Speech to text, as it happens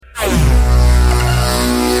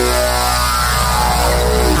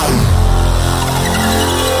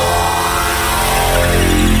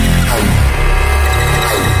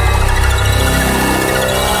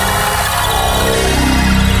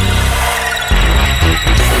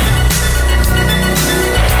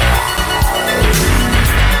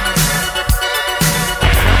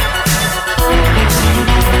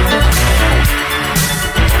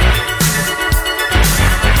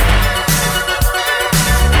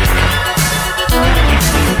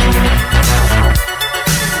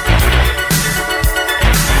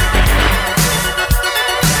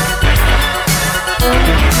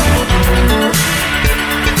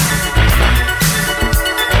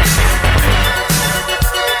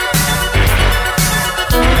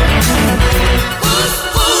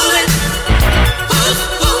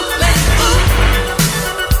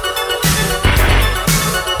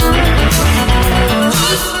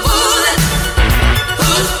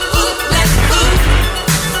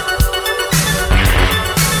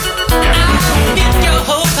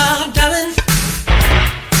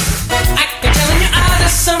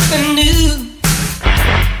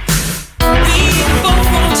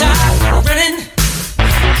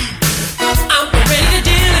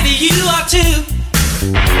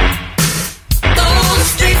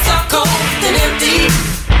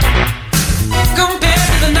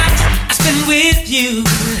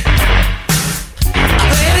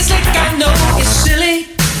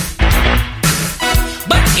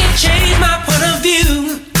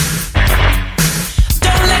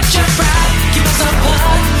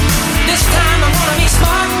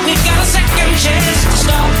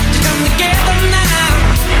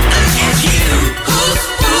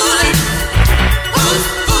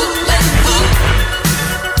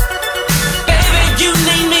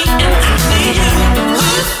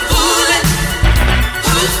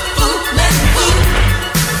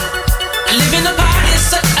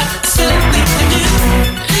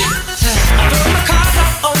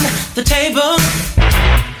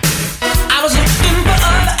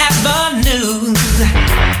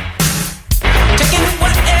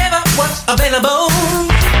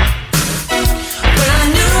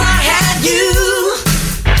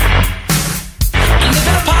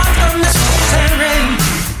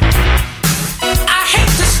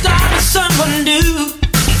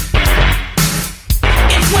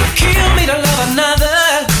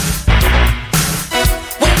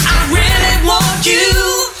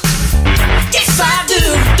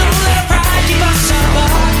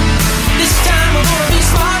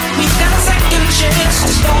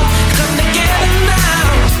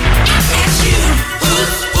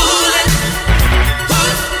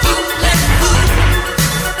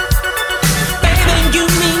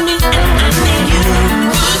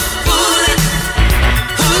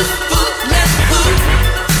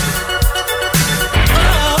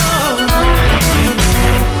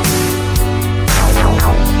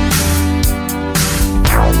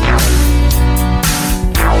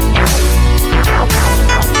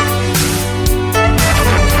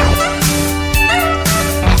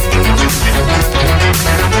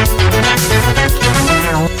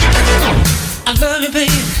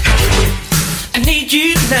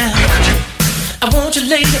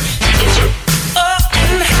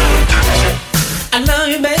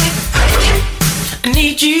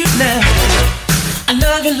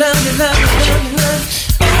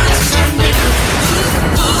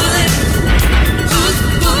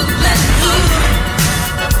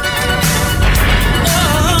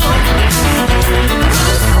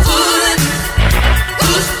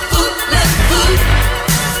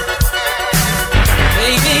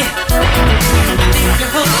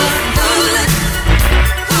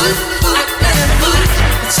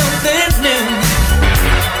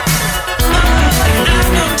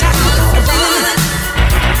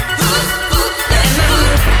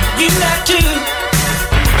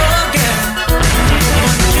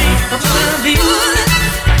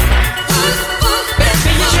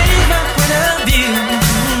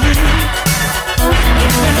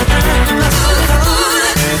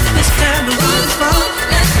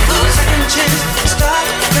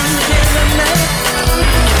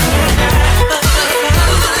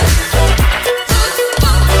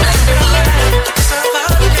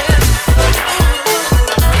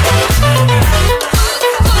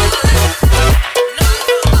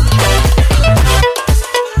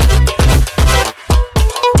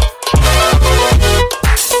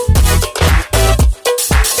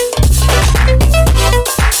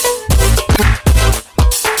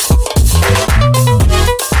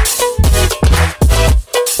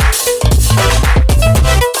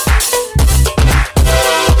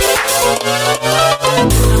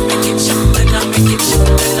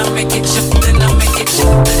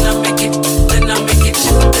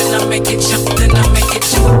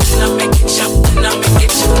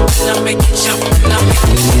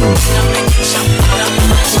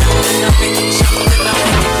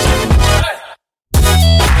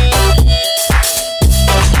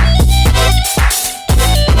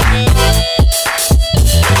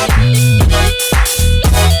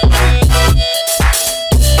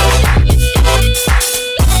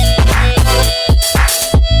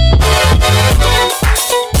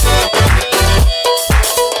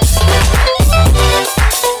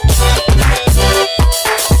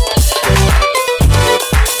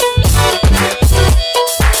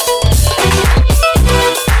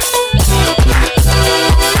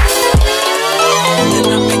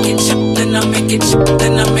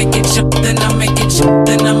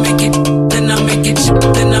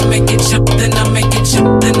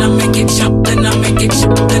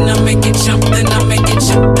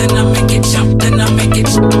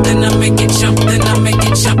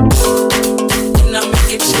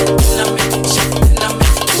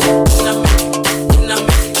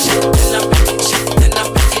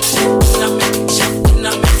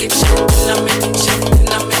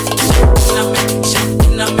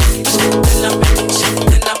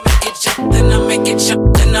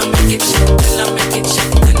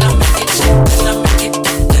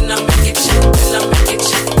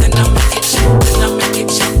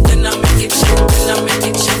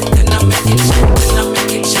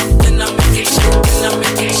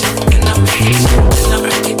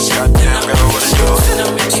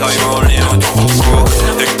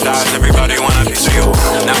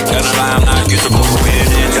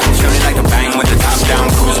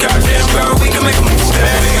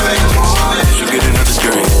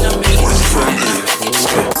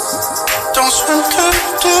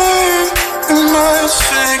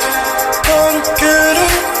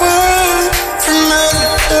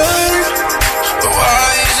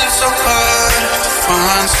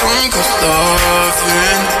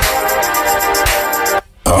loving.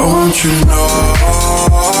 I want you to know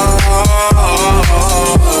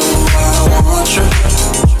I want you,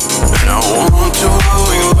 and I want to.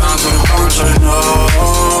 We can bounce on the bounce, I know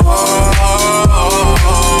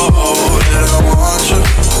that I want you.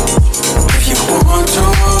 If you want to,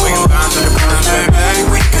 we can bounce on the bounce, baby.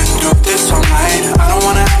 We can do this all night. I don't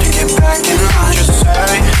wanna have to get back in line. Just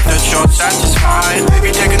say that you're satisfied. Baby,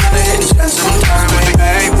 take another hit and spend some time with me,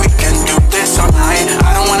 babe. We can do this all night.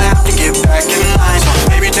 I don't wanna have to get back in line. So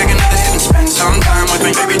baby, take another hit and spend some time with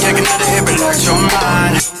me. Baby, take another hit, relax your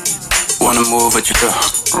mind. Wanna move with you, girl.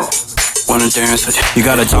 Wanna dance with you. You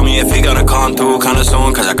gotta tell me if you're gonna come through kinda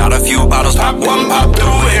soon, cause I got a few bottles, pop one, pop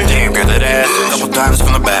through it. Damn, girl, that ass, couple times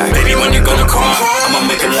from the back. Baby, when you gonna come, I'ma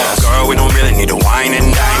make it last. Girl, we don't really need to wine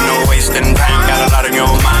and dine, no wasting time. Got a lot on your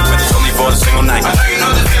mind, but it's only for a single night. I know you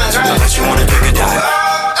know the feeling's right, unless you wanna take a dive.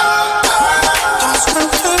 Don't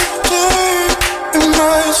spend the day in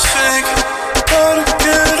my sink. Gotta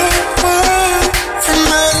get away from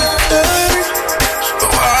everything. But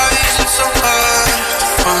why is it so hard to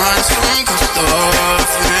find some good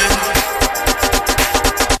loving?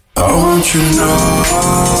 I want you to know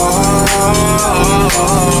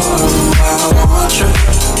I want you,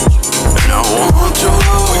 and I want to.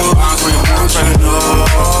 We bounce, I know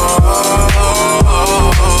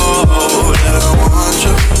that I want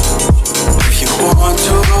you. If you want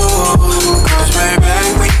to, cause baby,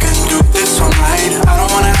 we can do this all night. I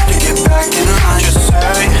don't wanna have to get back in line. Just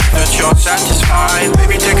say that you're satisfied.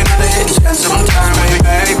 Baby, take another hit and spend some time.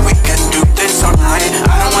 Baby, we can do this all night.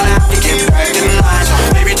 I don't wanna have to get back in line. So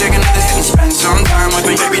baby, take another hit and spend some time with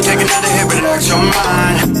me. Baby, take another hit, relax your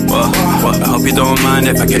mind. Well, I hope you don't mind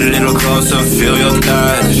if I get a little closer, feel your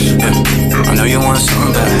touch. Yeah. I know you want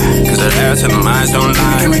some back, cause that ass and the minds don't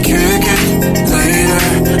lie. Can we kick it later?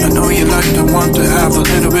 I know you like to want to have a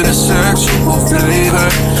little bit of sexual flavor.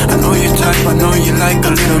 I know you type, I know you like a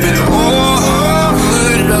little bit of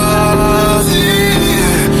good love,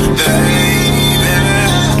 yeah, baby.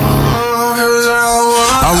 Cause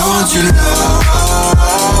I want you to know I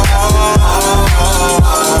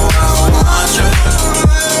want you.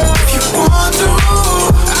 If you want to,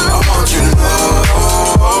 I want you to know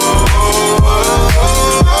I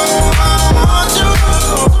want you.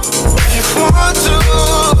 If you want to.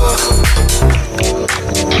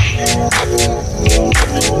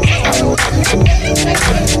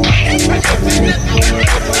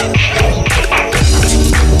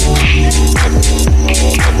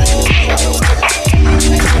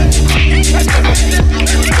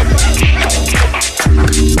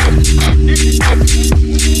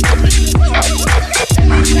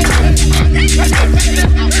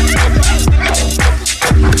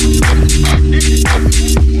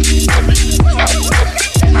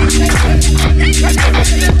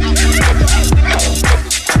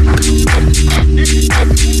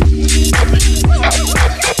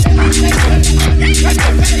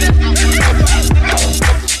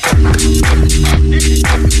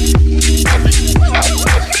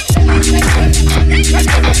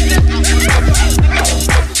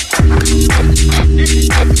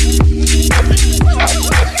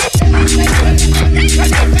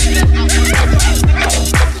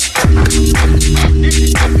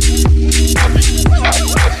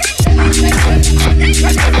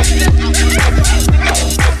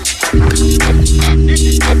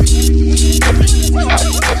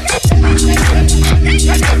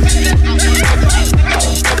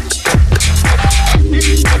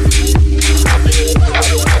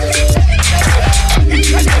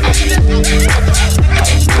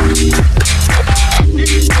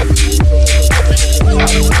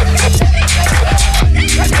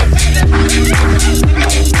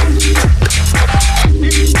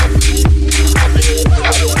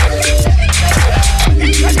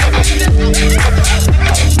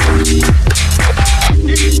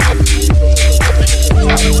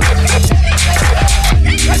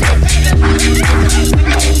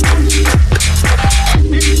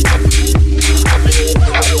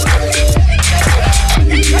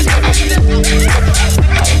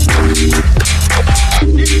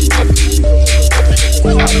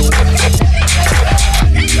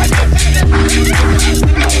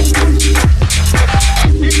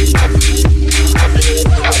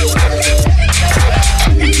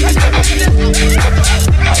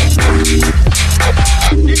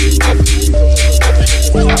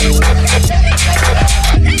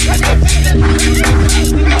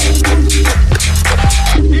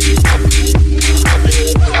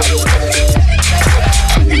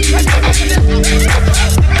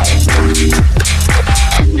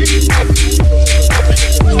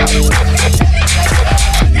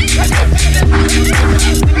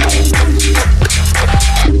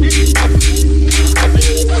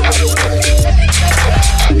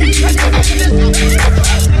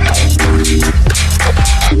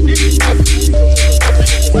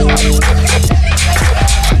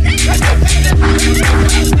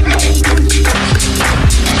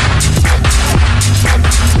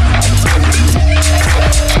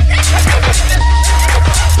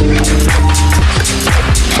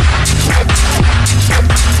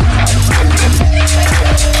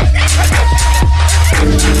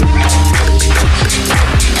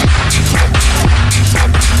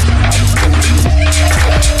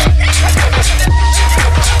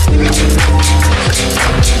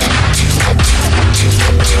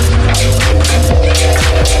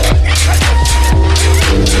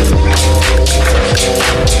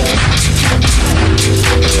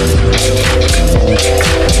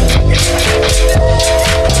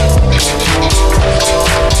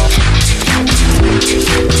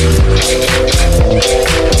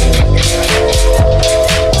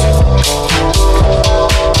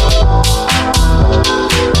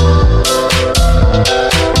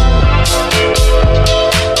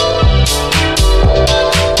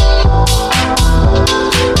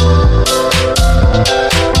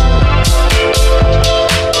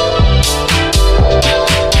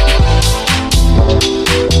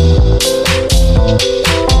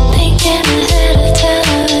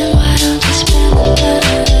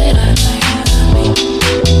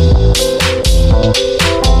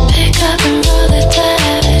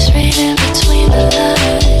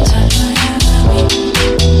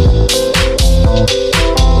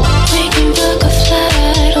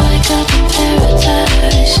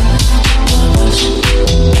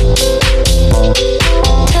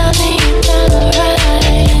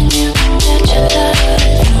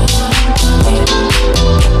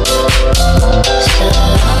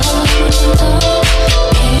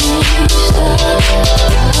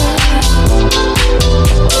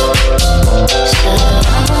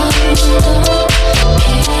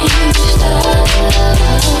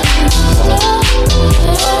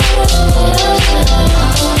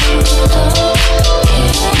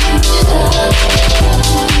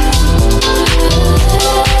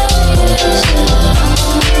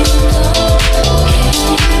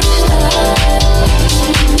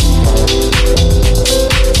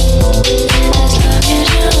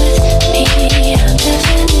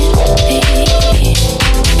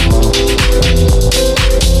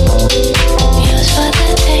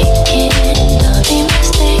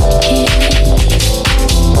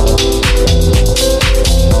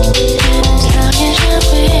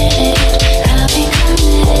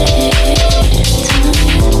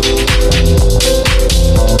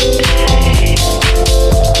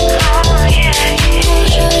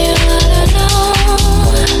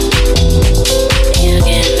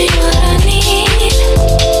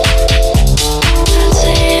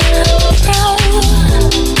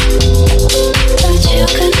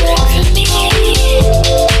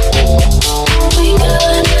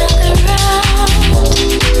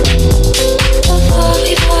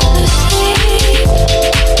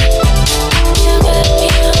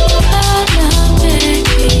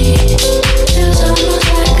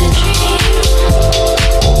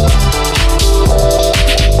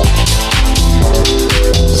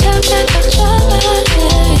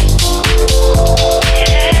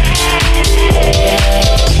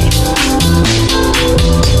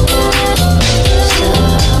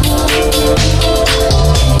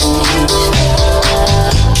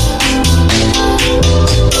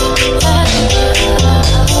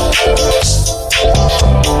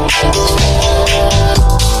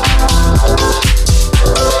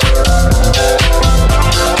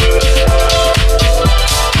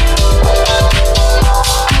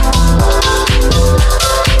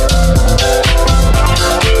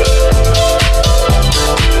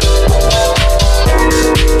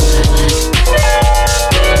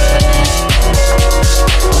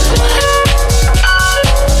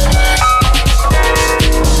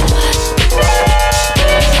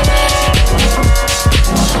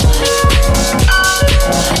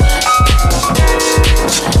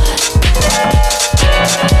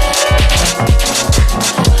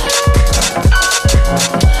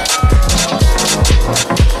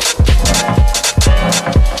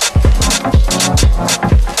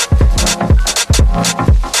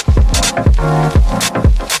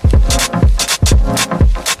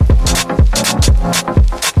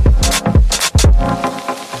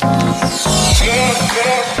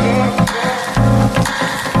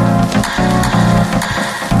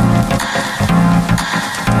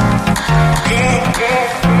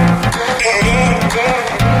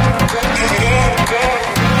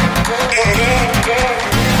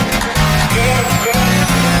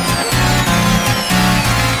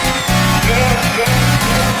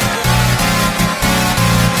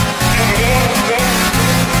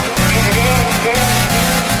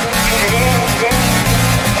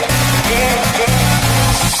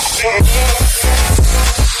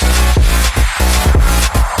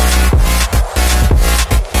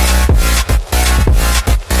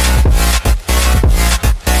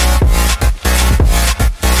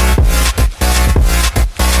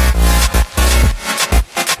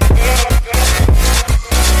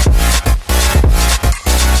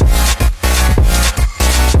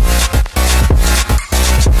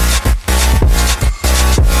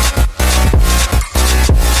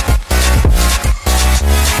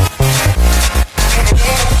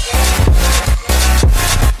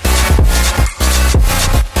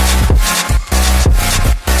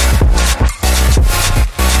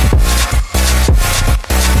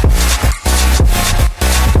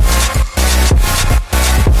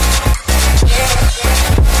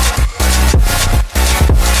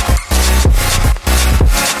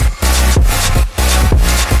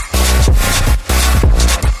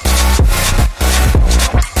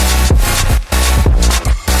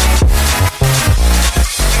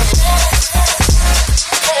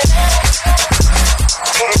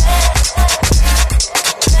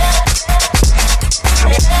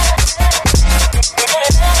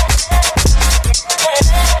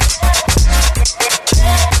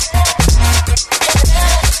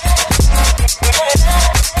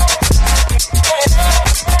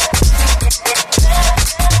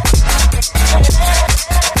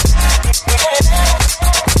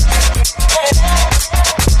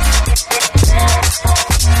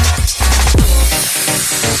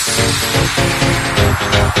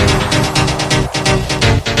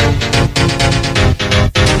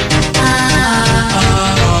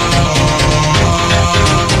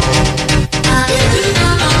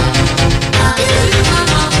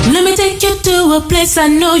 to a place I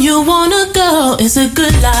know you wanna go. It's a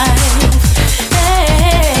good life.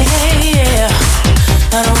 Hey, yeah.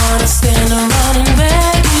 I don't wanna stand around and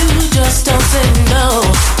beg you. Just don't say no.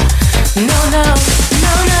 No, no,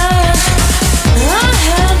 no, no. I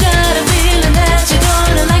have got a feeling that you're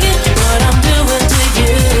gonna like it. What I'm doing to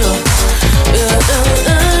you.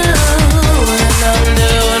 And I'm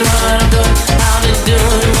doing what I'm doing. I'll be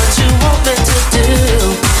doing what you want me to do.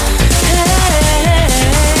 Hey,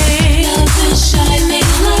 love is shining,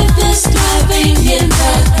 life is thriving in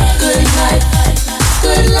the good life,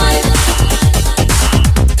 good life,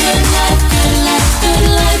 good life, good life, good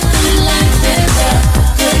life, good life in the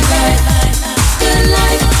good life, good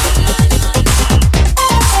life.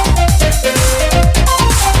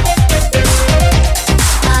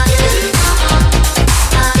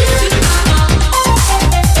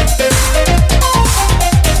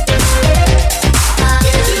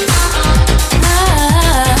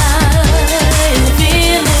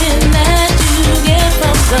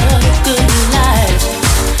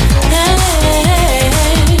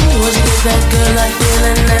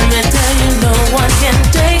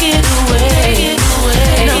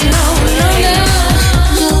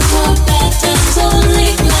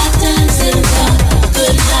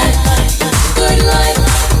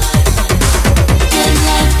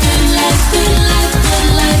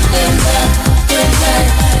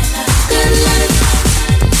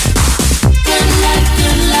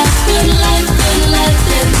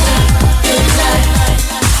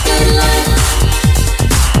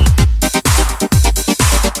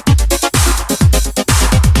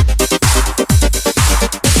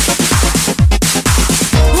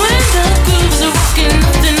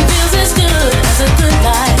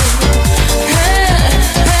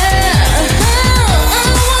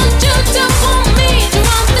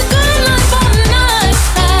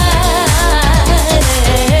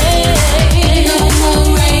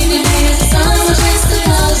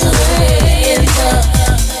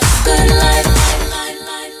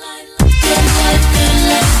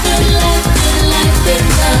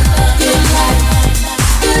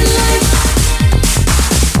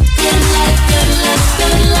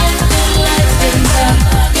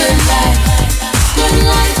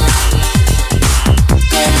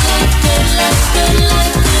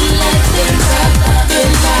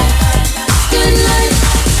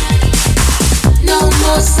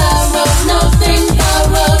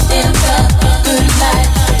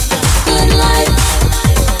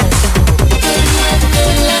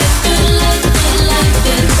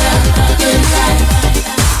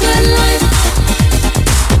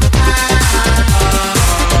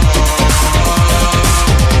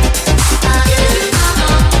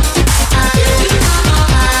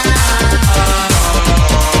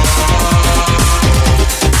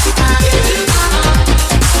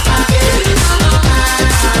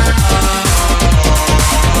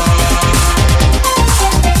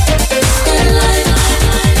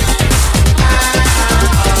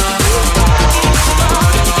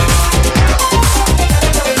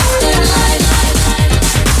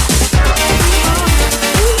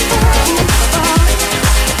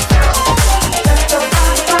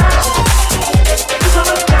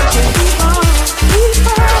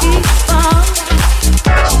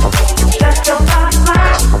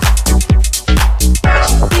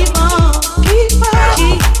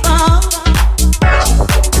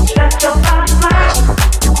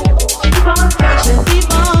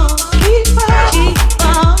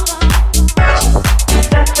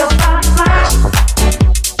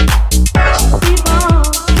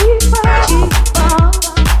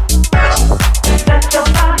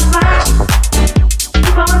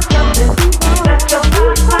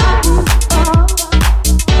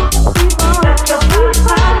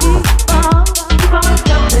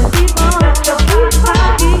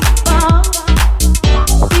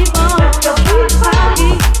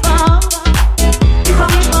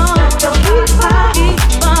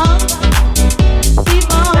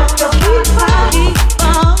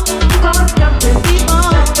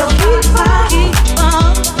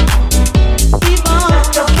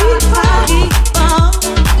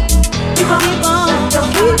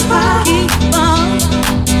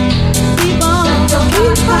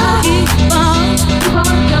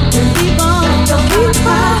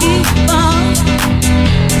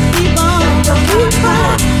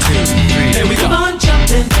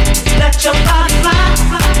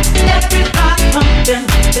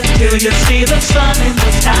 till you see the sun in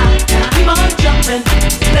the sky. Keep on jumping,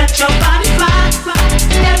 let your body fly.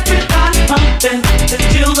 Everybody pumping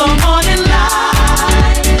until the morning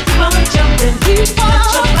light. Keep on jumping, let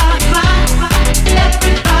your body fly.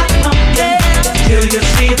 Everybody pumping till you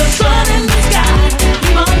see the sun in the sky.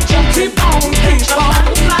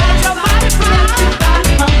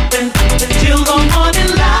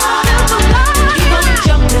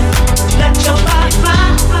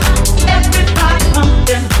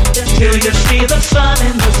 you see the sun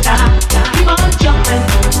in the sky. Keep on jumping,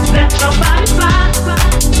 let your body fly.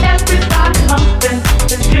 Everybody pumping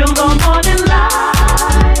until the morning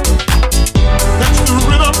light. That's the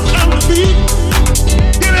rhythm and the beat.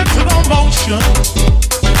 Get into the motion.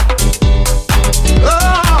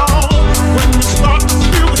 Oh, when you start to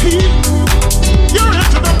feel the heat, you're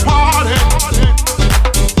into the party.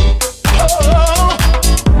 Oh,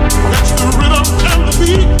 that's the rhythm and the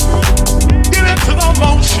beat. Get into the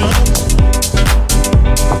motion.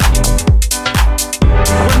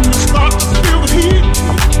 When you start to feel the heat,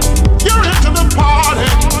 you're into the party.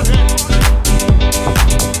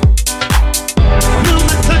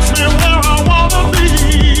 Music takes me where I wanna be.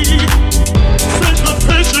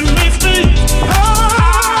 Syncopation makes me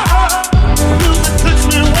high. Music takes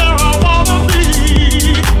me where I wanna be.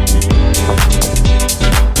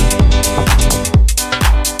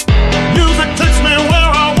 Music takes me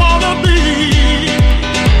where I wanna be.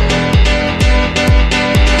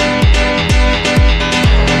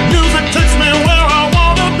 Music takes me where I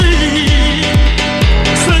wanna be.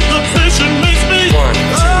 Syncopation makes me.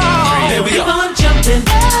 Here we Keep go. on jumping,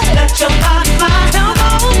 let your body fly. Come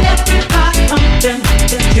on, everybody pumping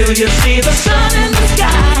until you see the sun in the sky.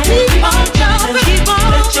 Keep on jumping,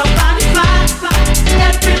 let your body fly.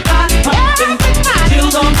 Everybody pumping until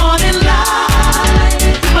the morning light.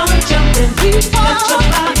 Keep on jumping, let your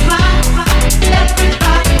body fly.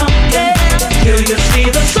 Everybody pumping until you see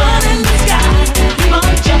the sun in the sky. Keep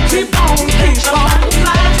on jumping, let your body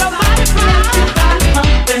fly. Everybody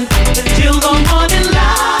pumping until the morning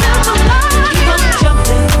light. Keep on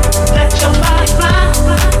jumping, let your body fly.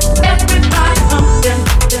 Everybody pumping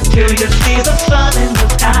until you see the sun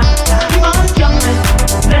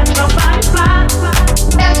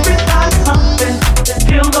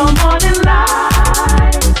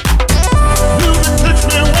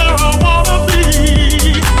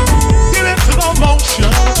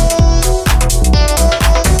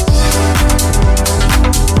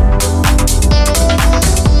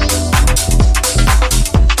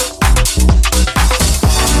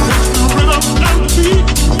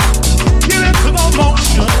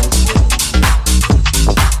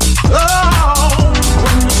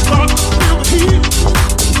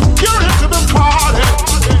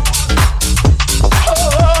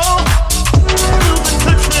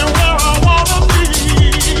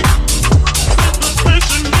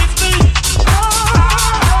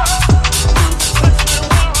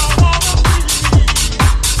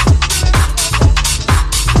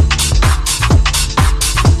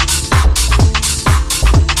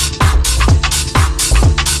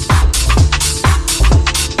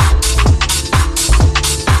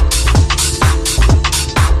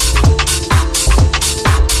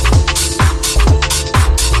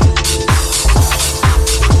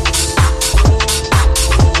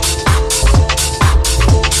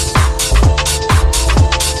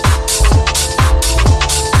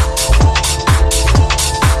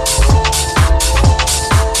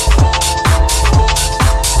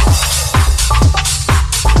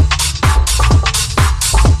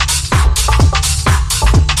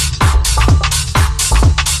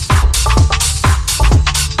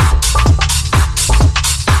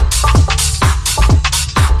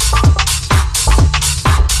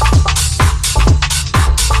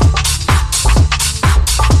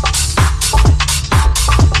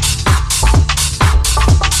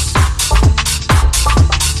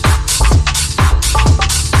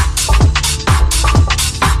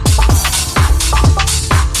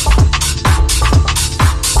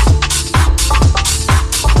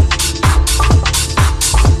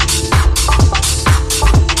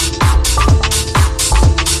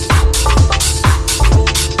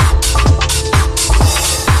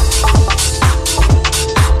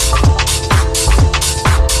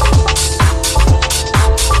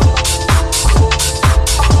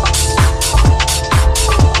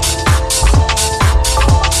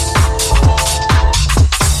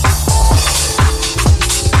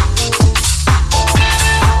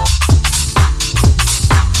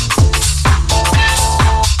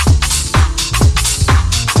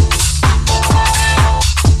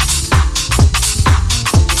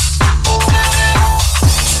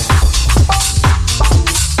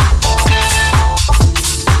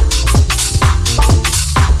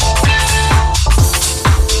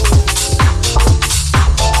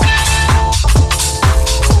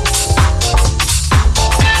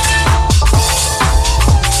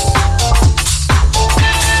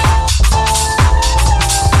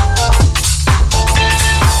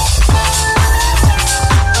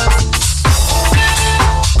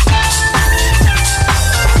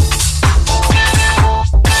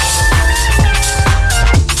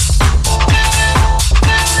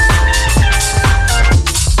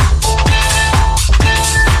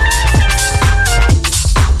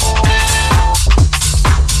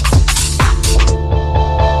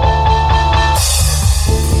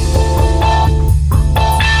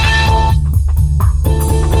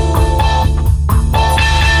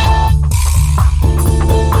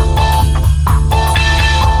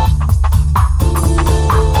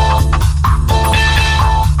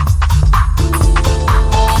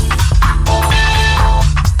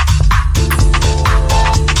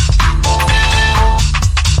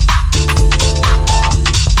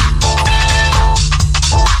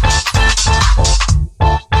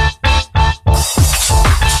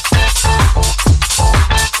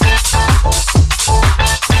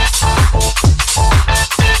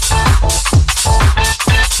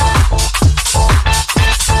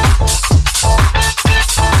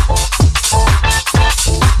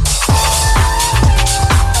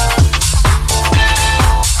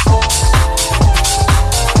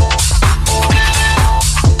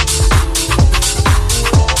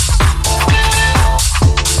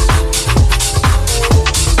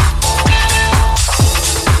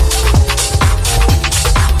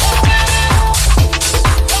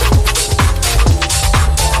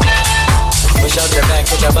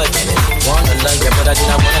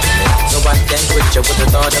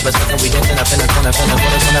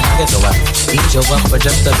nigga, so I ease you up for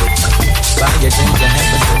just a bit. Buy your ginger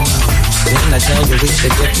hemp. Then I tell you reach the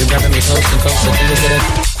gift, you're grabbing me close and closer till you get it.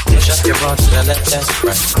 Push up your bra to the left, that's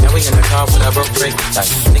right. Now we in the car with our broke break tight.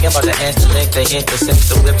 Thinking about the ass, the leg, the hit, the sip,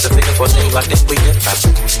 the whip, the figure for things like this we get right.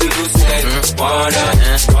 You say, wanna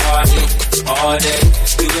party all day.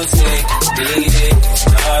 You say, need it,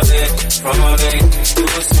 love it, from it.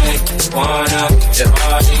 You say, wanna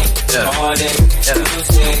party all day. You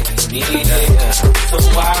say, need it, so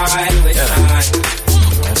why waste time?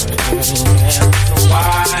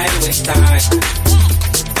 Why waste time?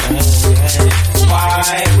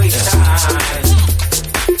 Why waste time?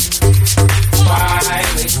 Why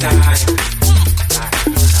waste time?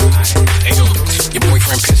 Hey yo, your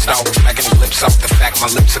boyfriend pissed off, smacking his lips off. The fact my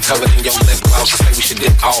lips are covered in your lip gloss. I say we should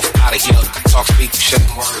dip off, out of here. Talk, speak, shut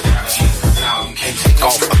them words out of here. Now you can't take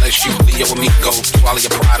off unless you Leo with me go. Swallow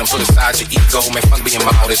your pride and put aside your ego. Man, fuck being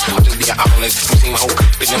modest, I'm just being honest. You seen my whole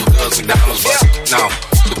cup in them girls, McDonald's, but no,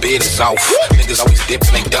 the bid is off. Niggas always dip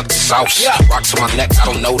and they duck the sauce. Rock to my neck, I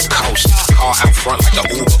don't know the coast. Car out front like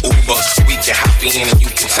a Uber. We can hop in and you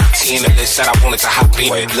can top 10. The list said I wanted to hop in.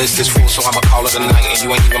 List is full, so I'ma call it a night. And you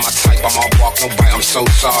ain't even my type, I'm all walk, no bite. I'm so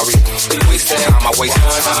sorry. Wasted time, I wasted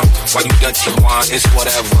time. While you Dutch and wine, it's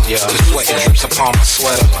whatever. The sweat it drips upon my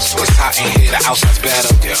sweater. It's hot in here, the outside's better.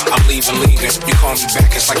 I'm leaving. You call me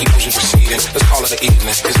back, it's like emotion proceeding. Let's call it an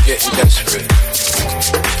evening, it's getting desperate.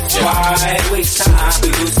 Why waste time?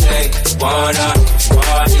 You say, wanna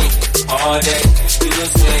party all day. You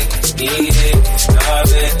say, need it,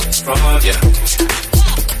 love it, from it.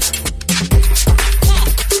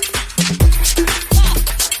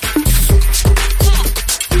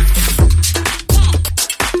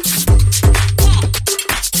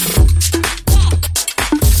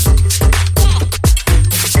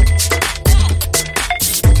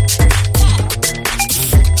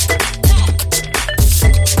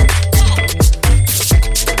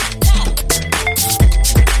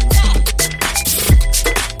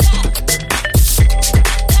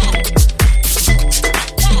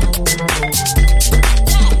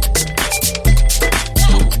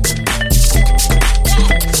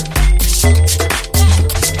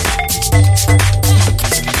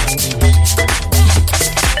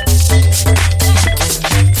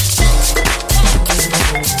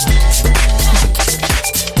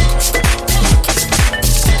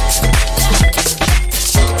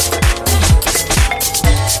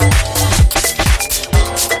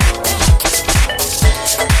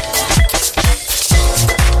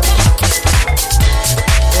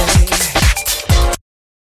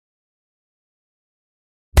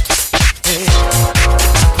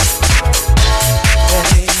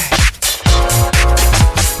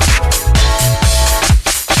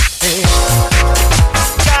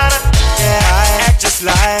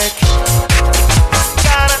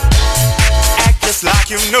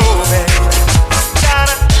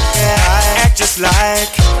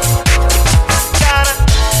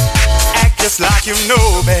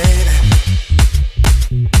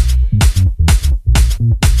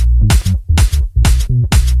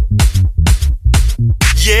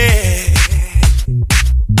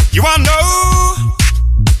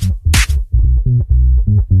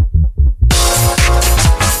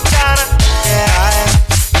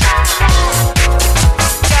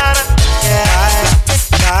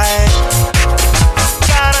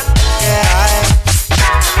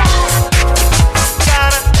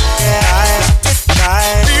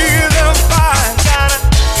 Feel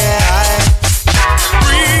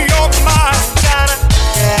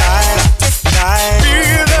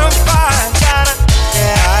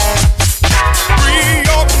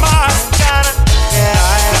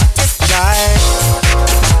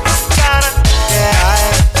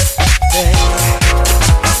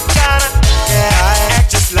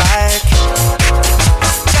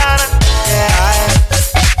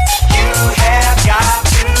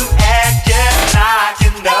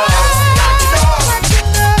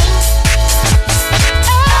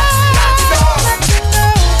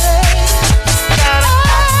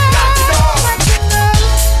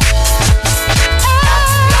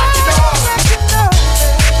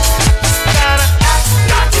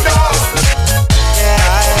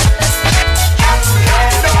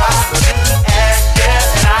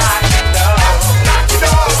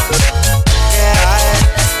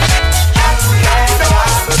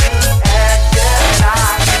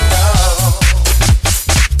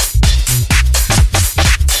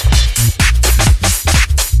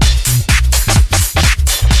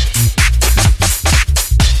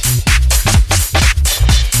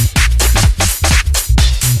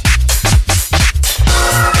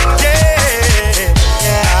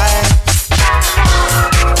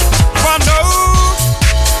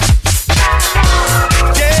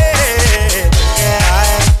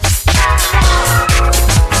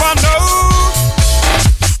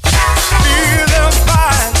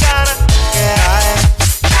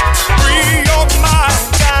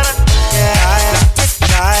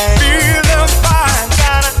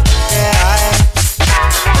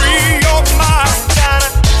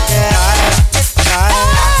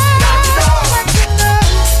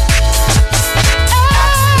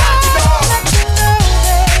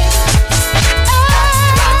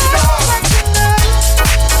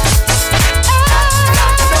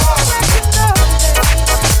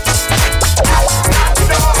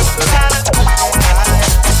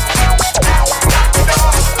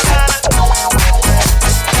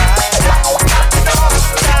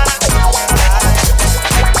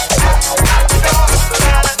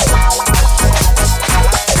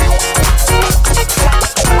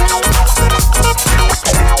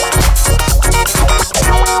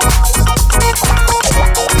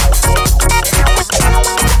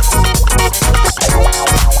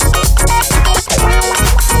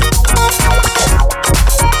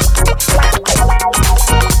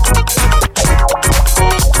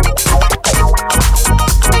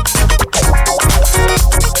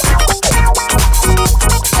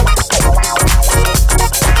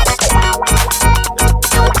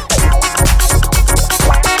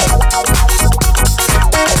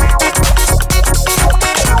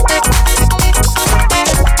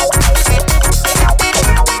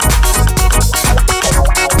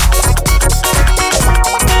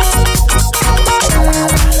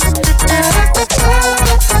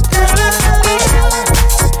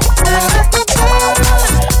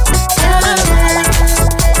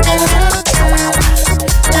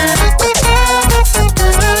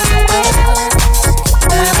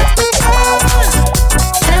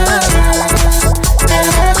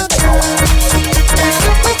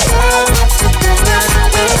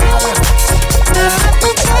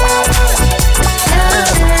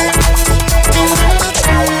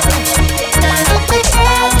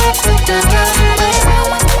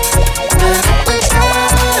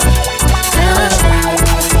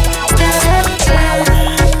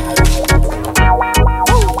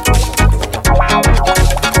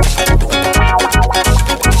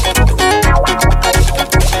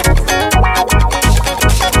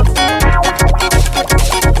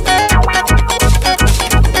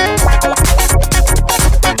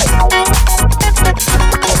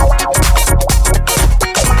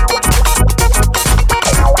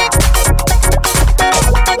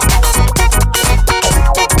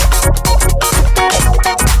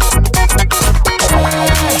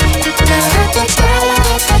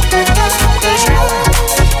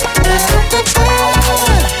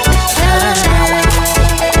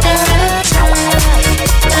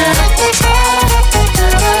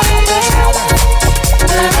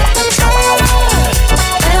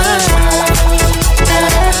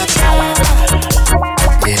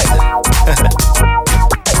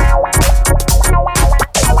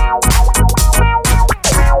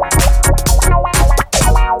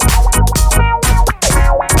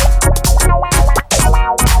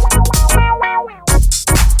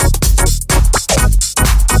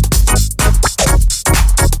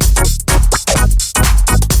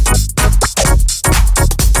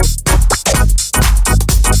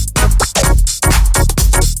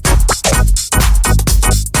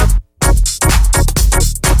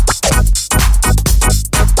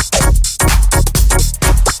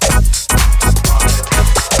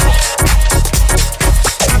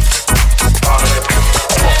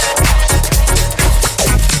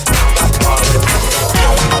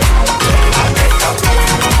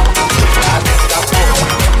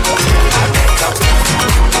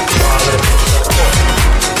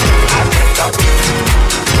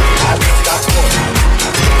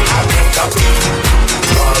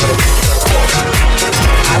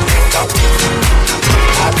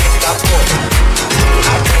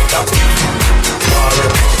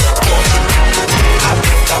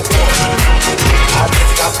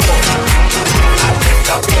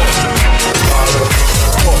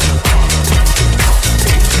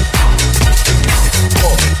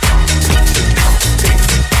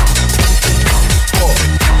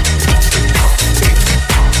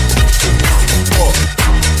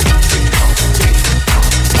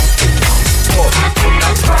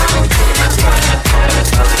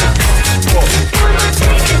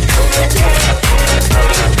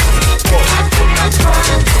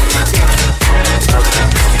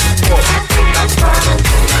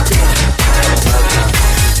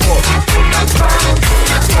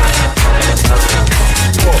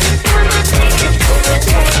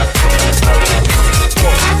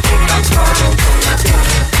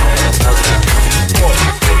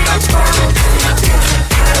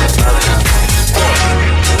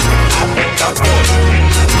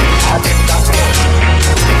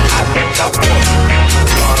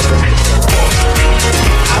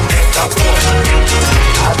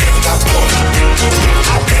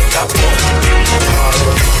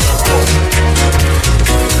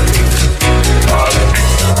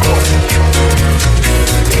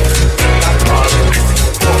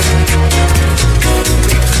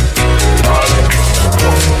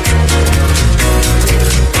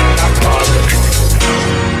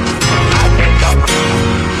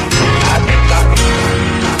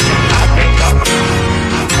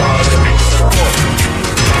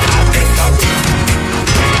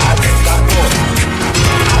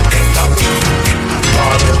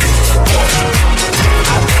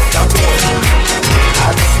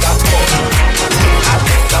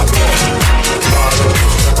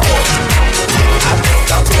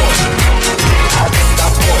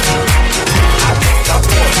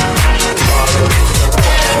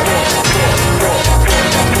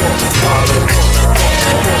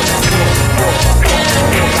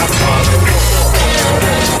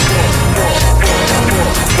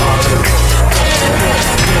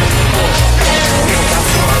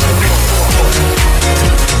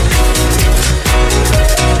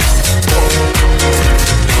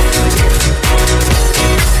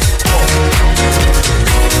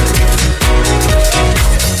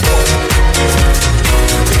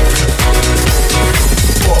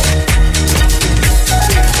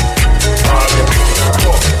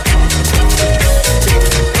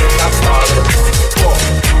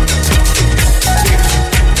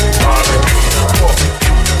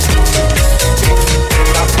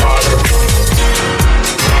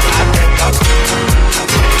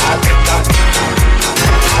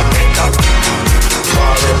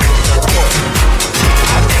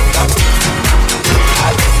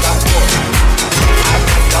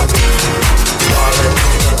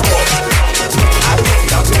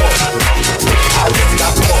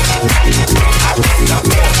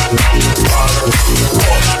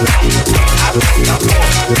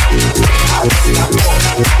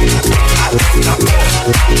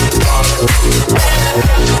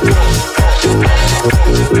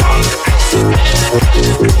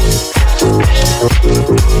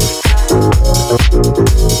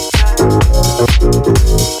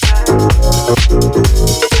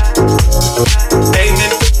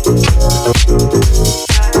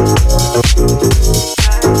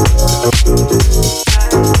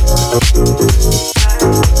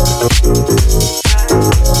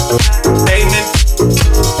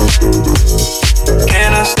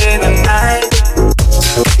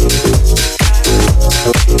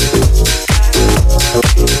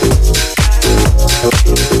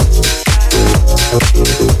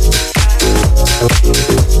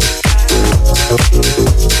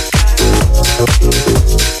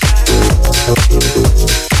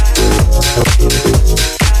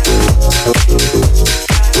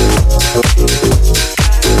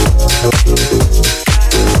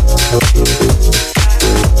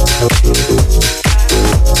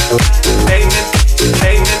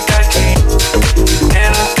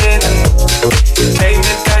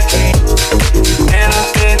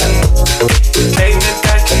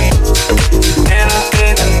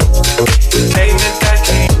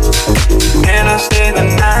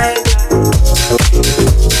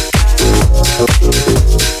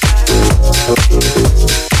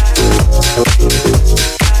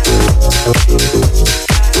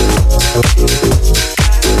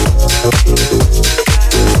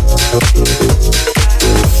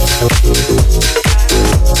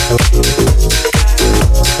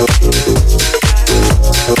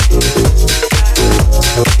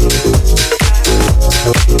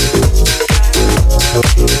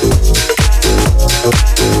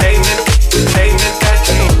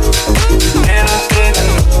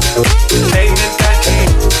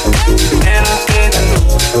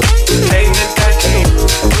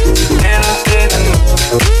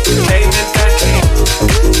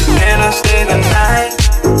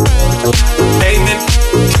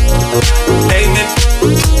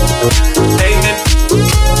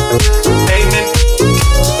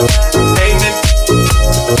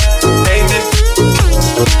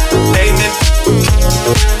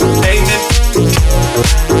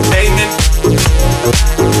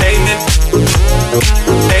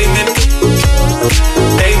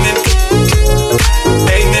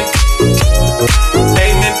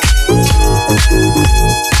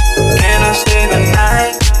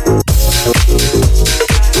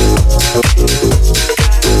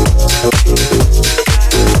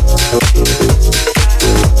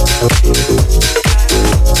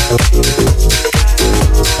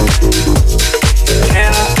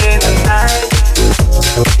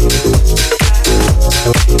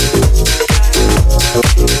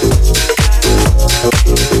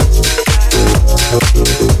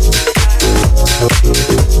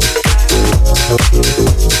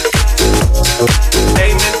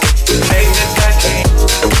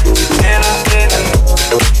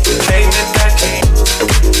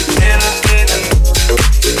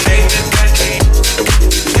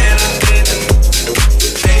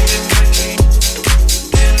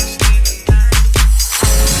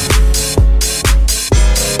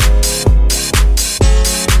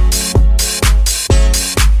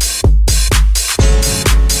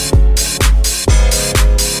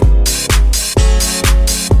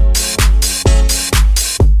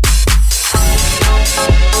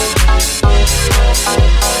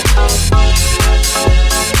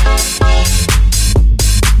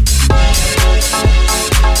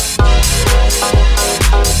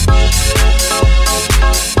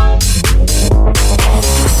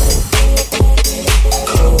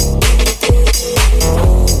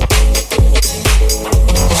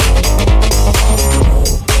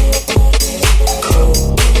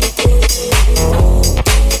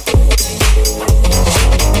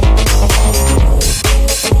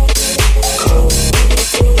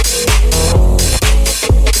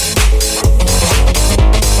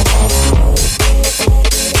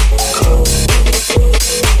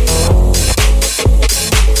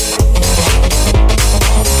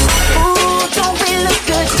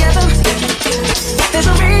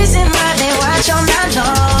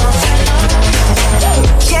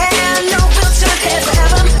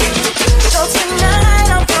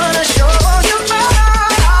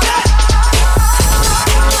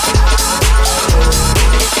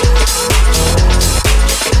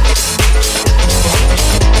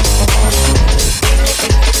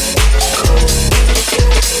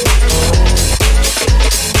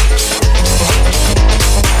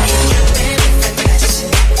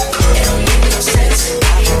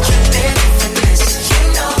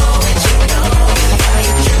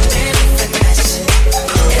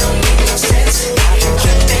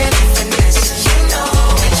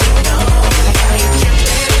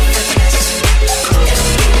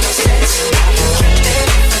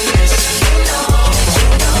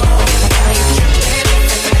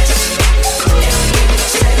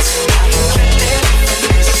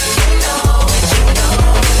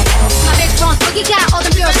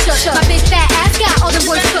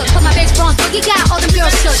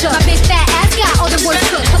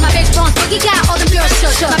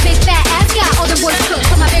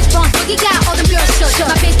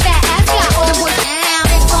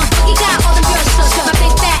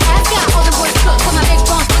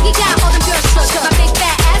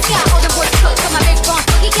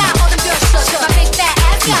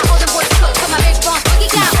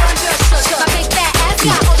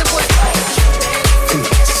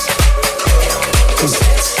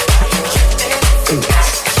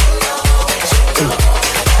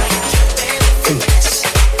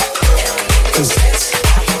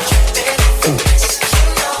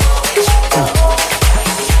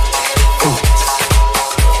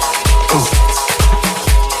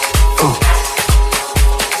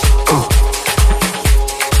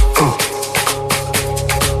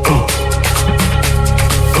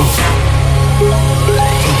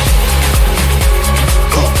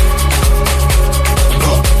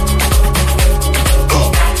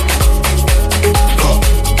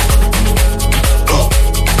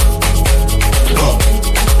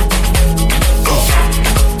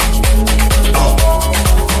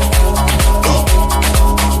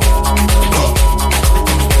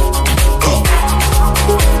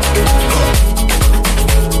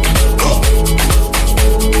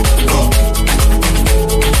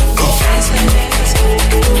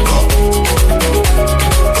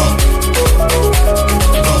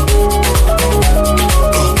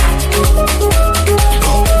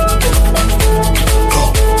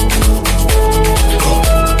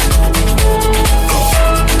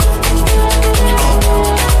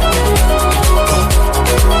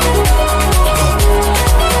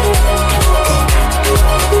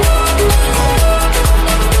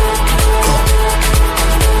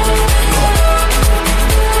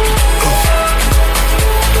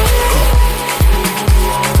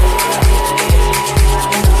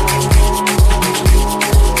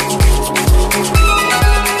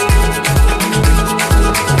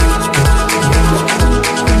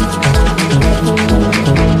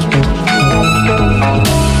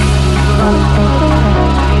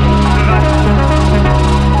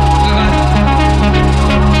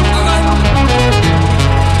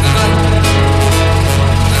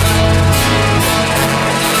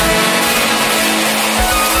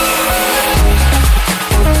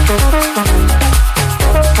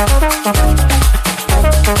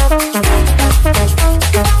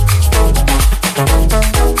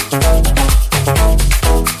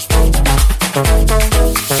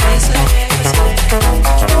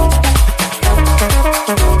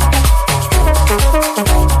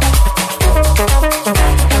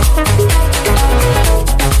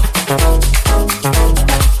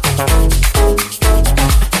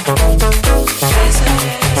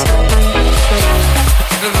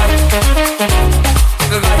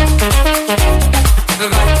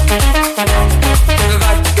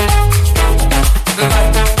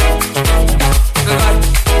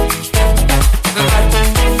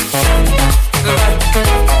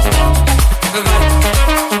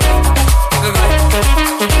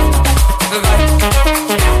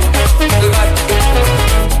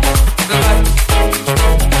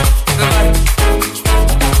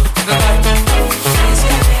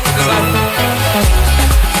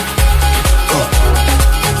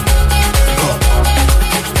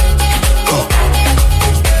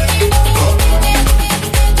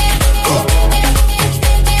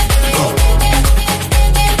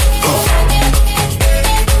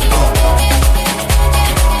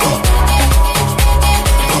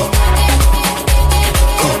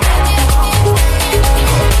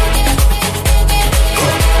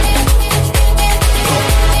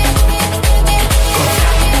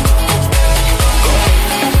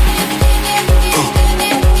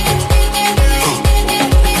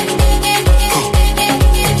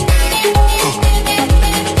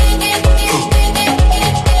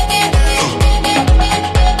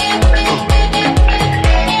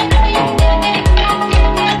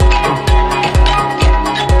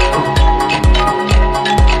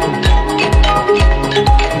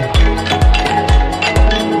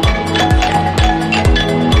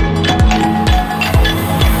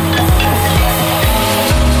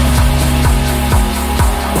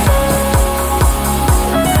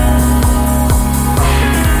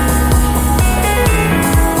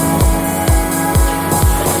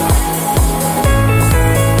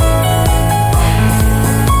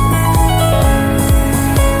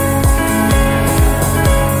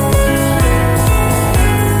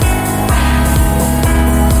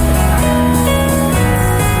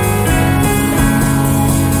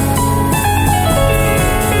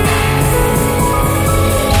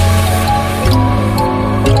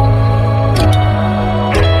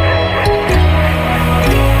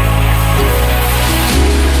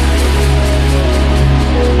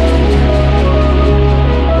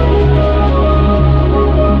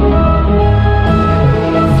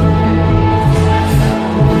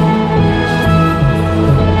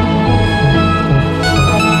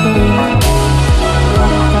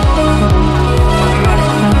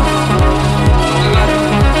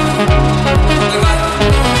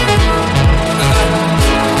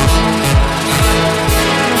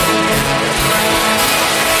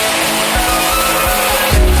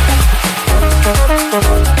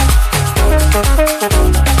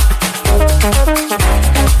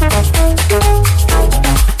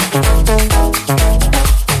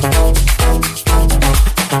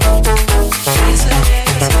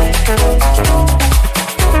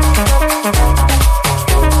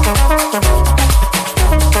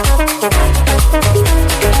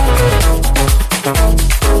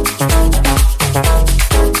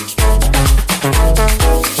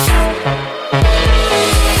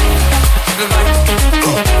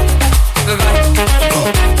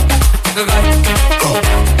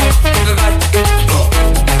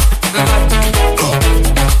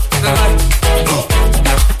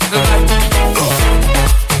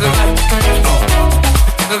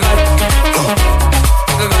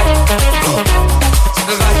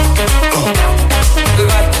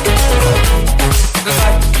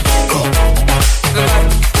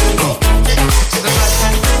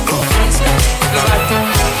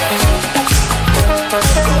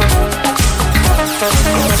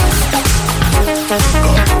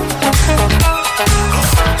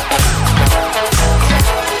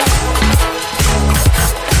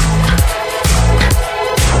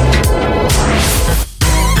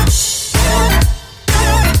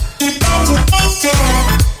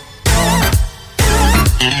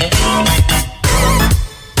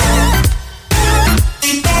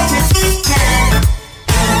Deep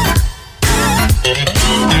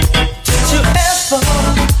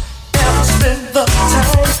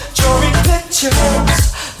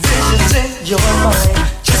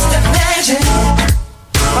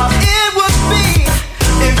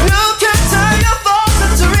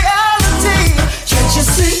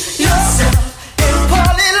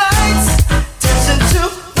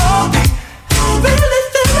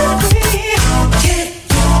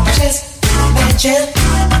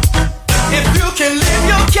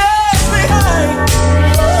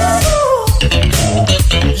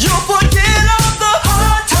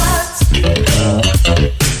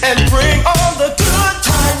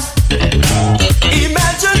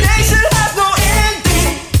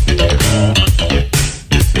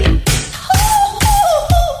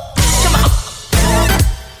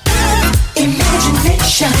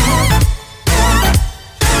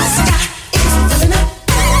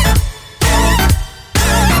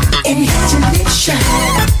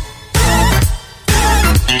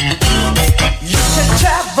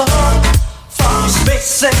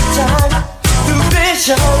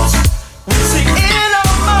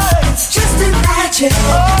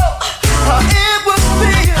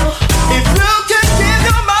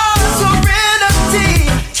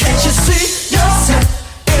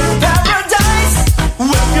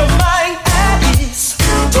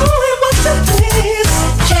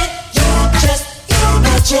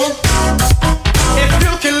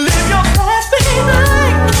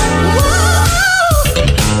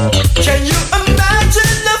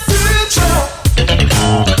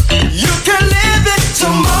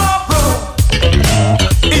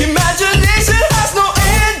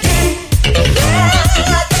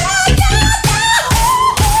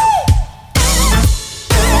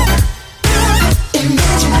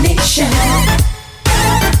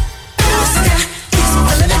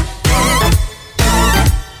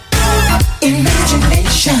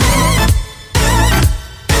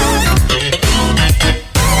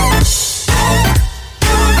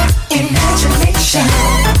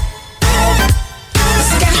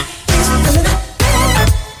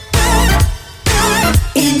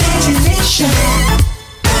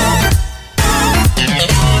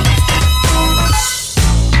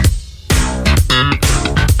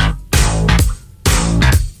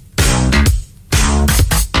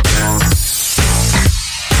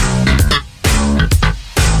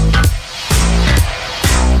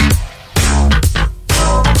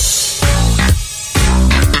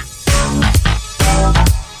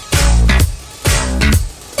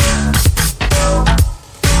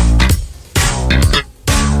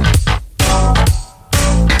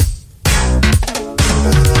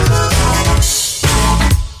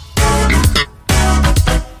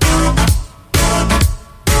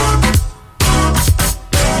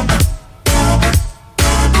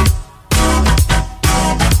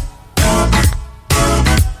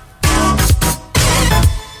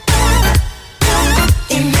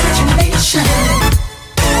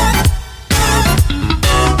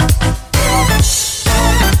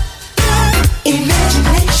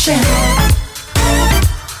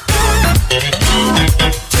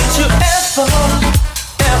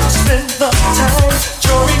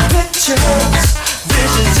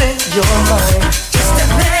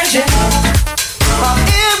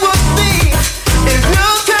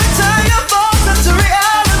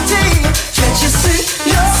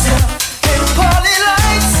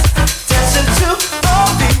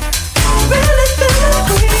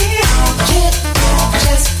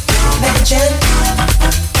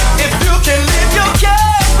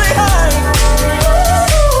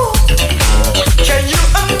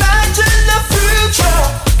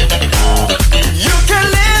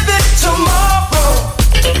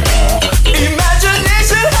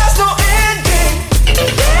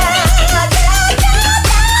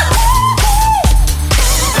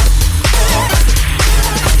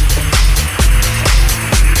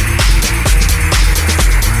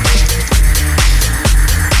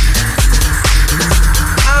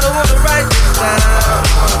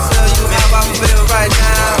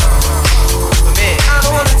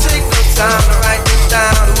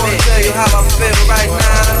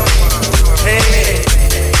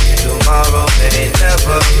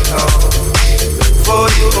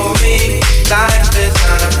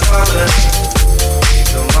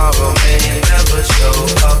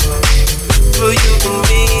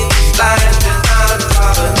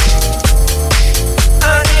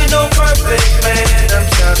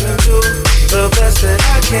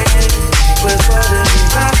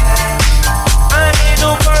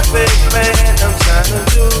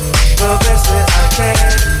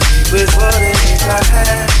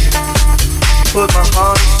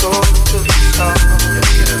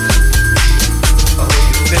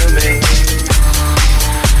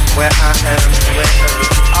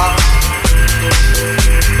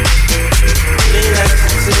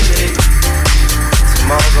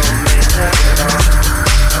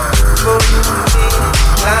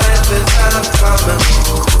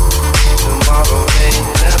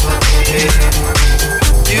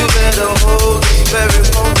You better hold this very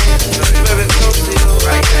moment very close to you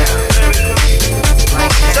right now.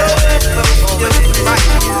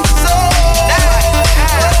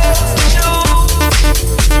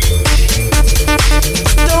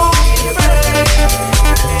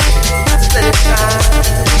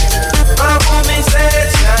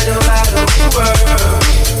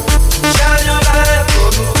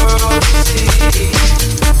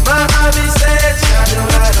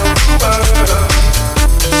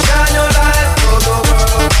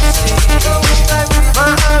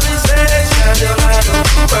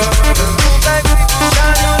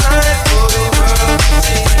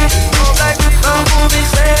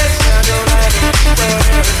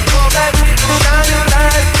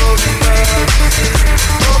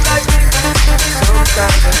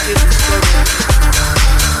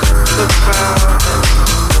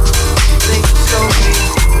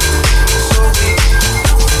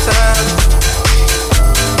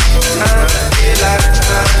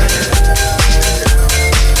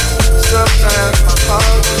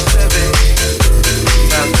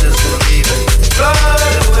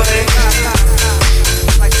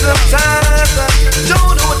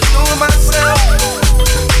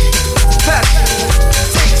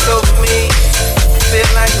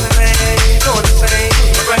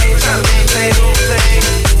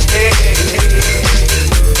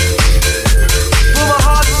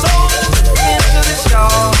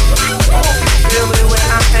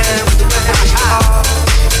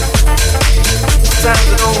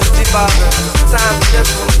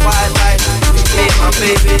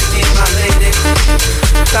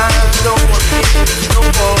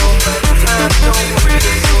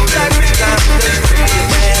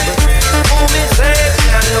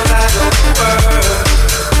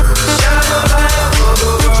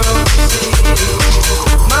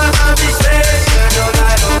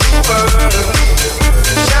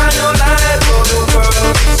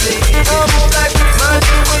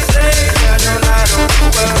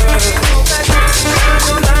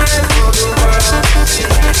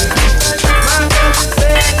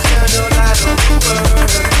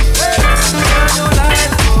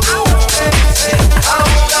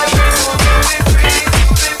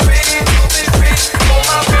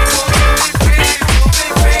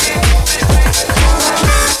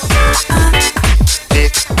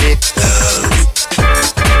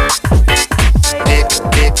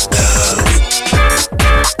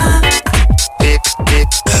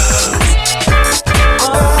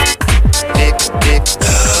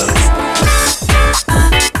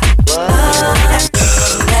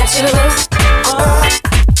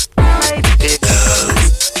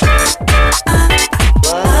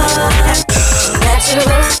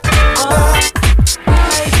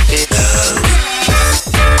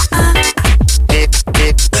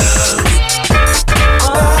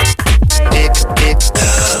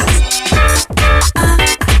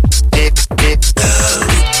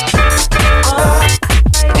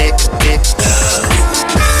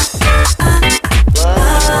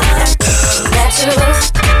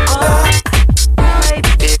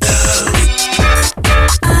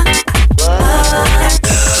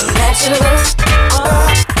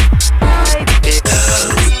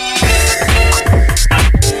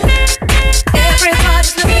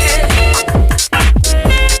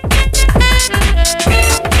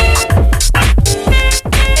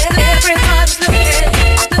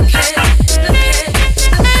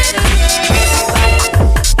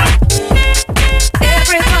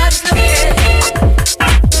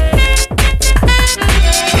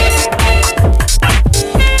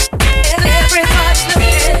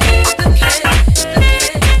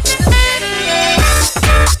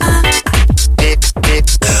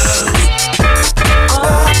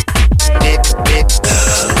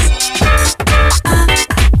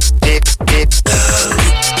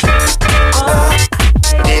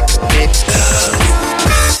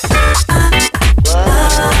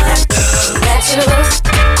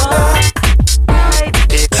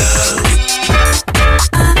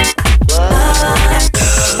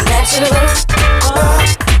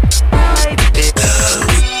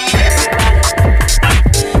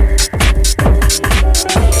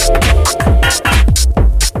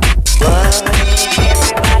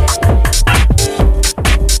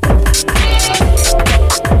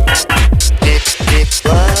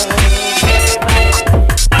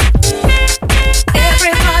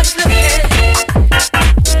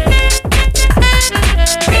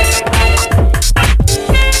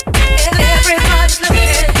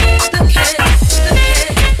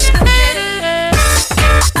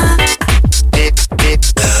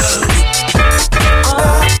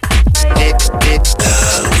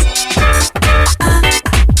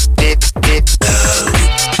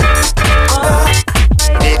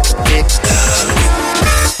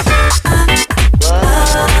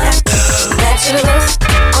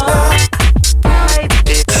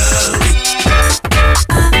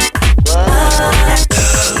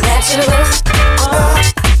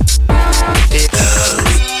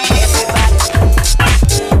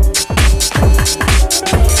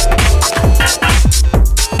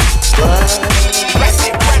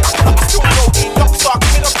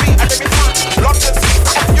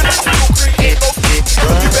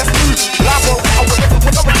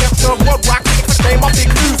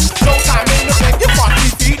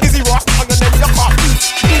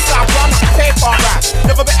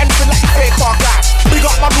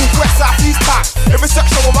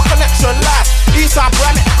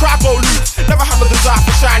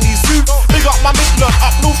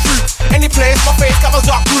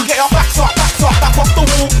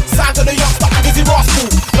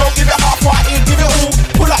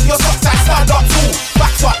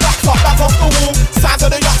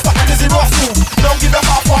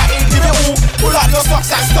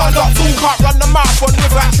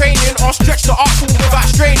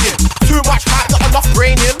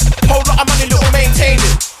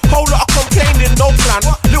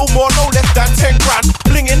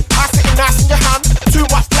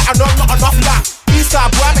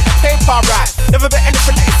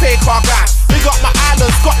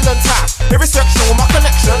 Every section with my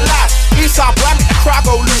connection live. Eastside boy, I make the crowd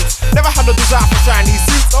go loose. Never had no desire for Chinese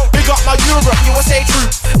suits. Big up my Europe, USA true.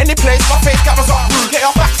 Any place my face cameras up through. Get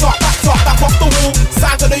your backs up, back off the wall.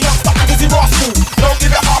 Sign to the youngster and Dizzy Rascal. Don't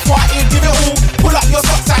give it half right in, give it all. Pull up your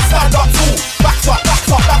socks and stand up tall. Back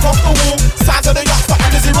off the wall. Sign to the youngster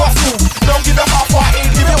and Dizzy Rascal. Don't give it half right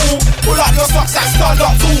in, give it all. Pull up your socks and stand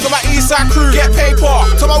up tall. To my east side crew, get paper.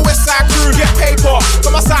 To my west side crew, get paper. To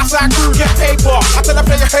my south side crew, get paper. I tell the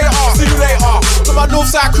player hater, see you later. To my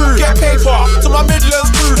north side crew, get paper. To my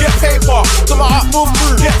Midlands crew, get paper. To my up north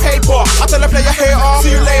crew, get paper. I tell the player hater,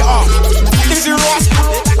 see you later. Dizzy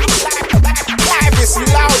Rascal, livest,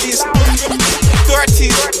 loudest,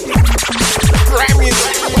 dirtiest, grimiest,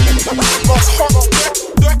 most hot,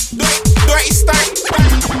 dirty stank.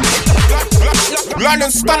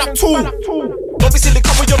 London stand up too. Don't be silly,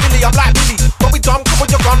 come with your Billy, I'm like Billy. Don't be dumb, come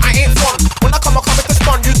with your gun, I ain't fun. When I come with the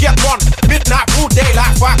stun, you get one. Midnight, broad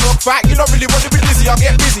daylight, fight. You don't really want to be busy, I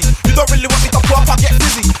get busy. You don't really want me to pop, I get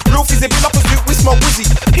busy. Real fizzy, bill up a zoot, we smoke wizzy.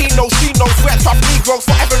 He knows, she knows, we're tough Negroes.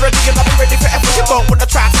 Forever ready and I'll be ready forever. You don't wanna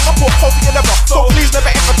try, take my port, hope you never. So please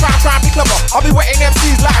never ever try and be clever. I'll be wetting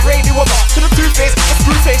MCs like rainy weather. To the two-face, the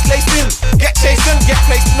screw-face laced in. Get chased in, get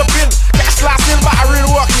placed in the bin. Get sliced in, but I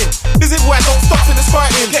really working. This is where don't stop till it's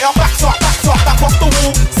fighting. Get your backs up, back off the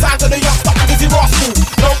wall. Sign to the youngster and Dizzy Rascal.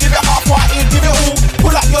 Don't give it half right in, give it all.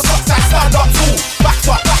 Pull up your socks and stand up tall. Back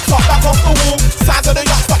off the wall. Sign to the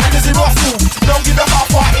youngster and Dizzy Rascal. Don't give it half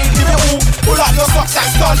right in, give it all. Pull up your socks and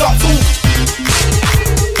stand up tall.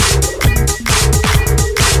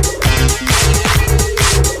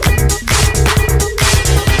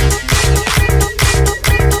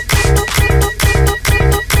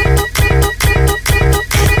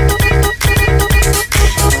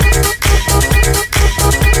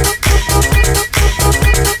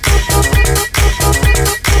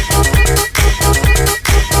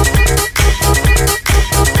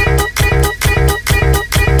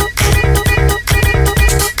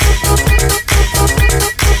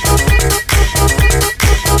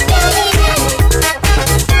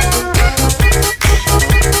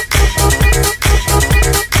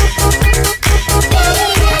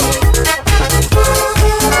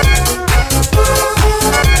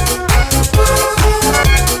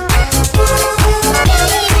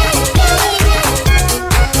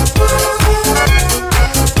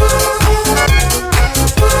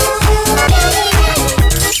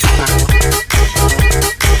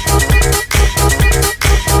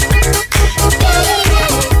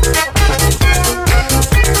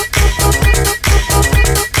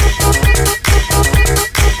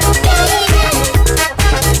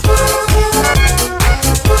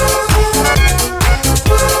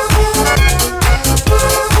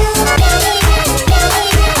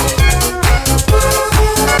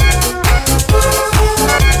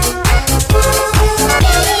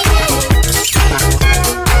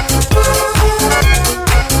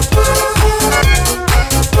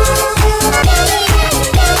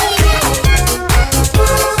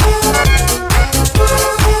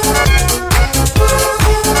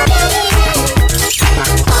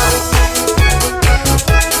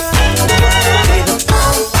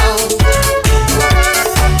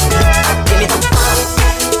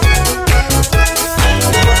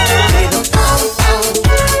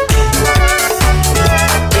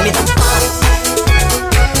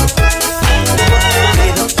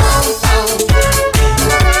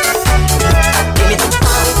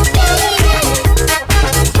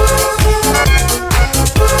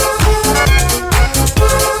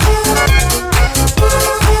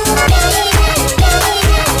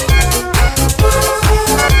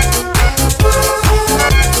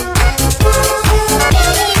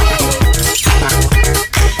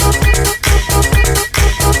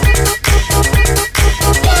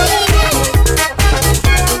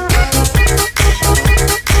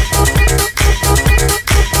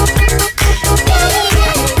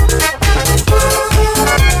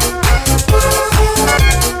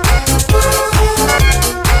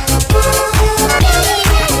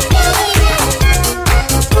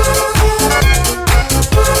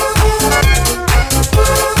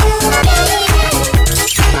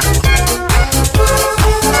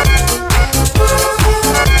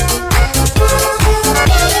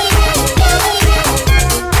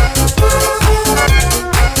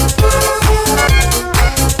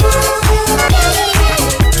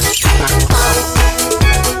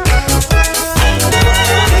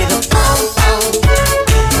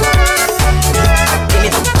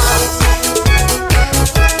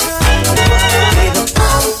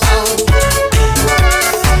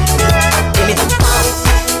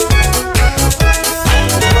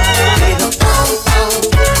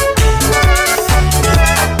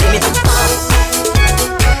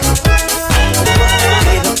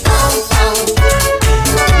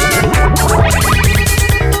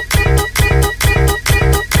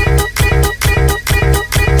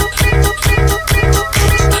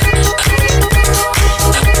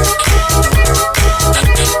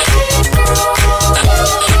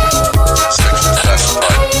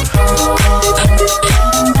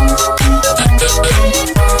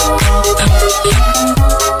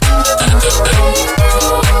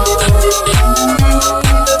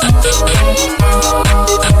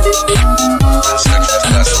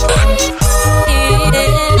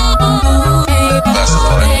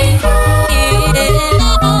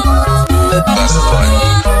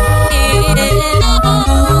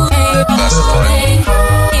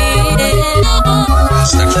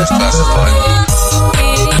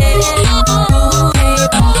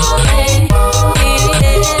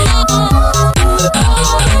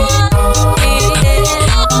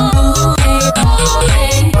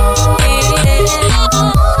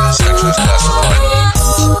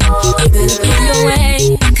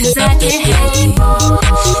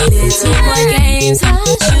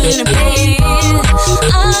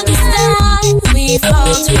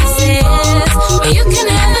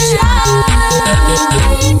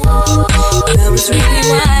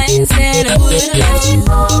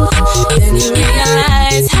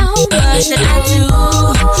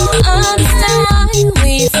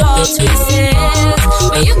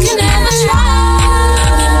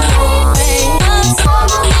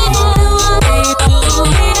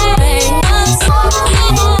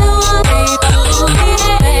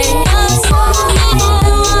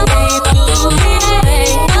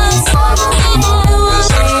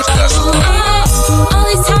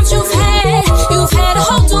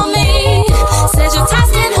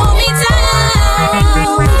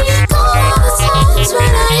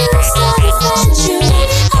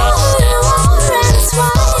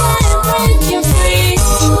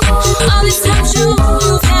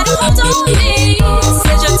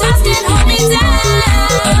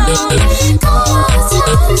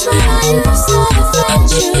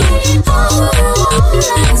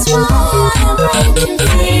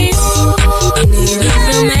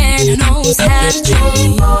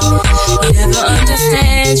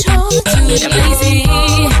 and lazy.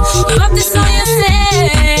 You wrote this on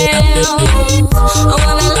yourself. I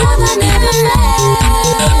wanna love I never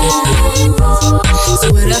felt. So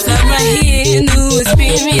what I found right here, new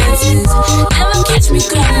experiences. Never catch me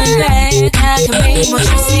going back. I can make more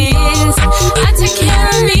choices. I take care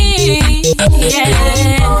of me, yeah.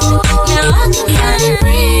 Now I can finally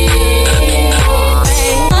breathe.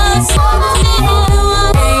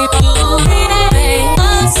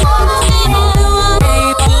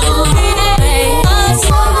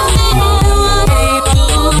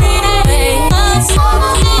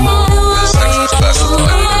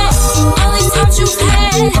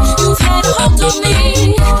 You've had a hold on me.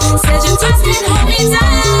 Said your touch can hold me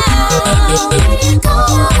down.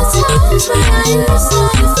 Gone are the times when I used to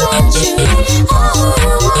defend you. Oh,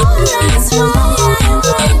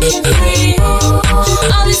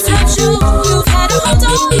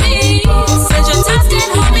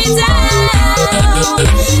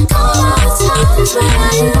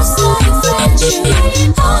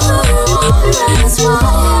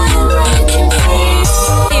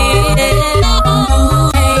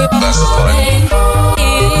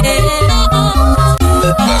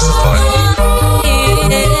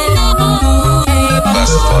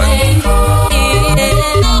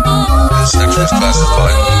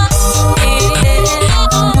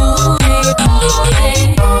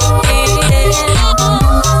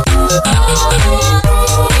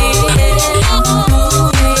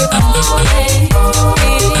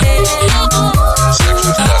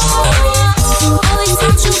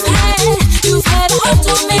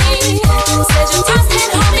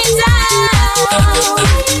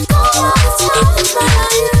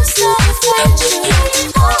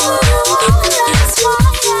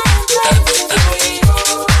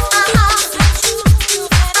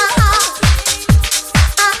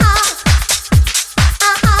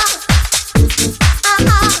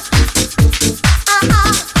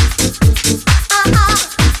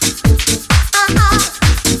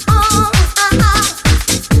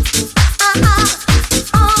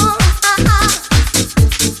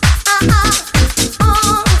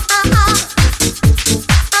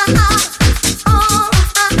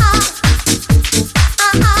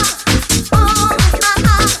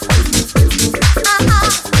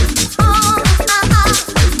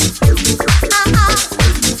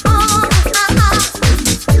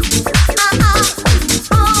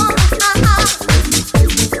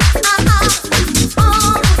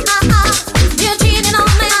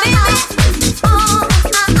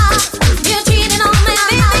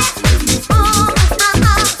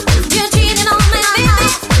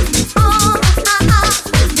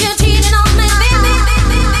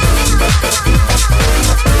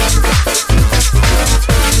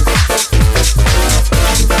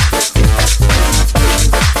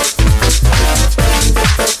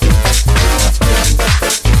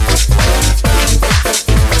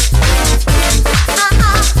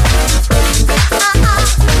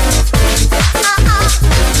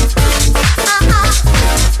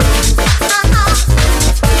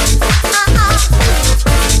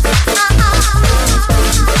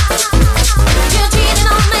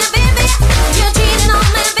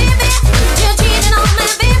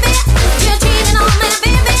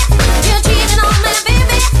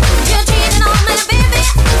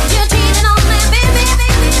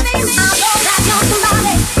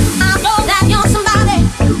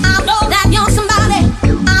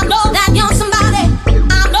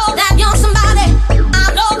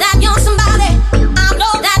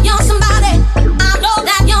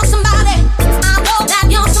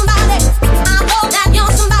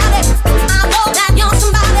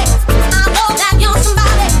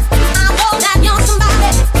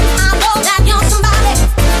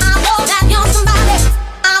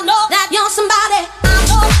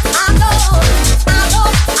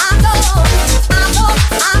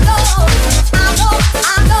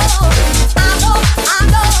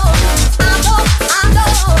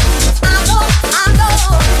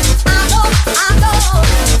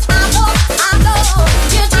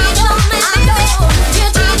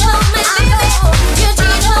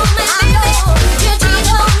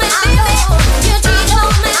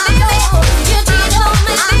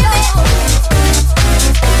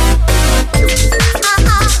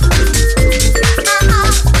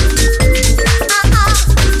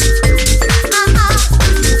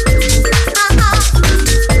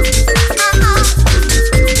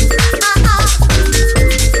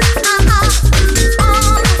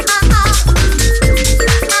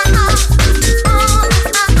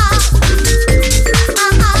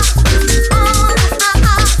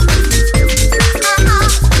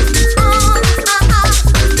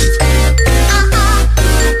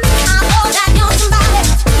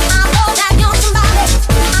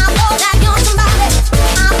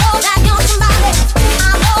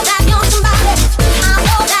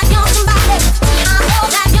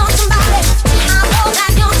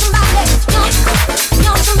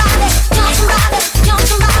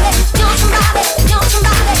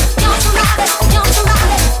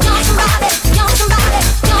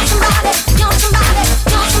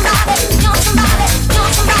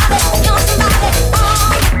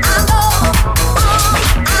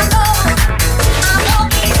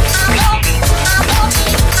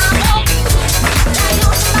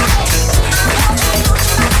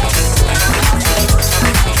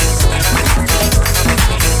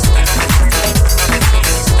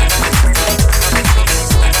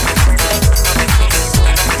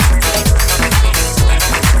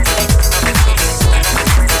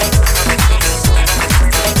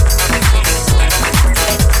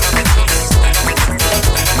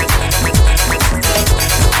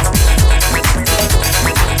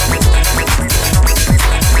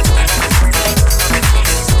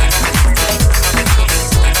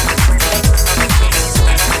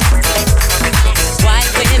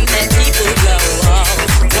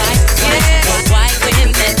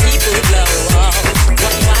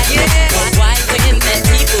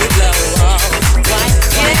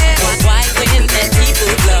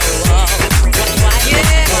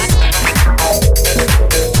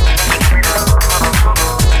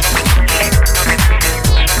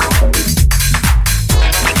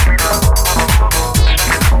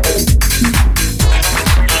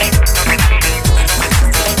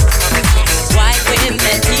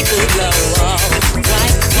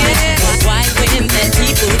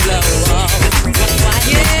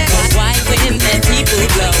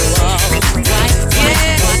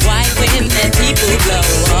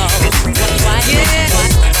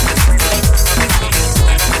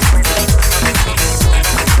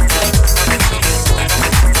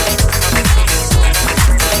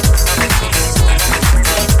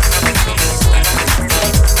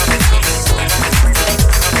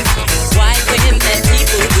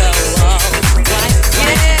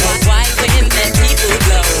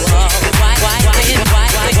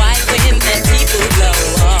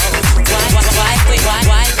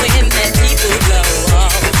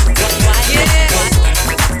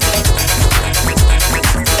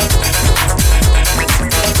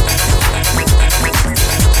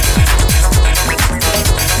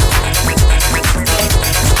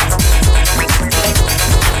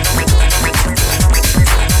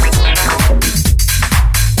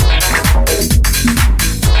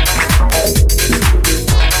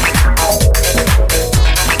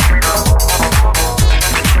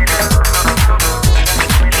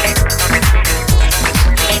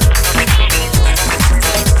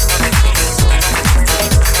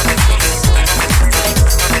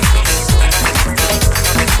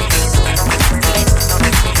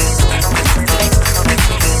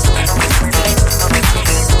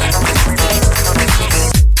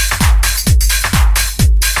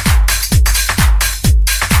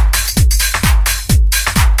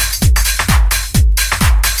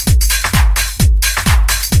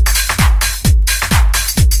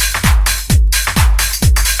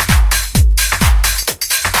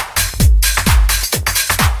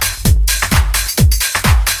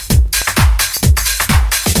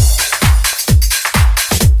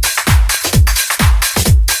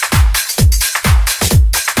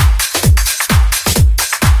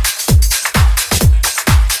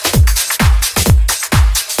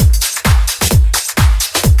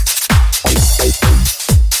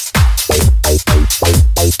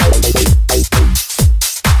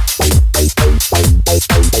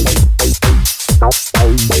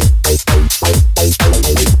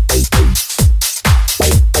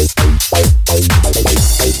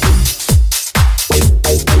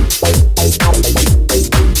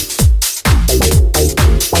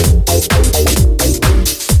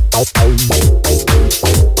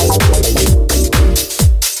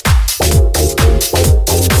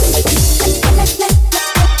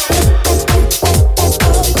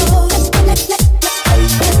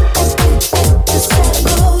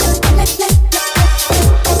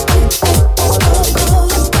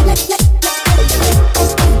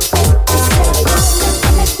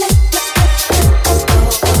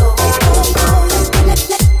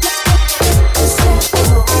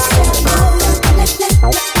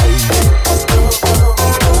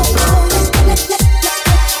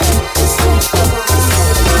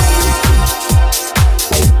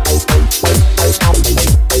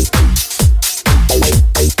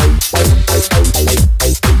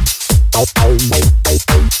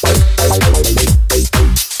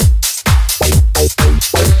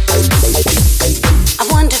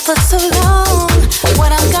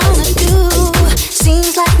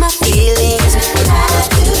 feelings.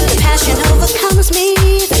 The passion overcomes me,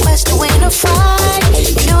 the quest to win a fight.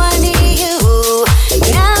 You know I need you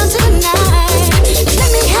now tonight. Let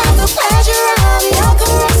me have the pleasure of your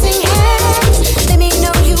caressing hands. Let me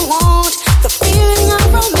know you want the feeling of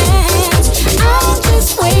romance. I'm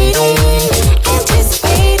just waiting,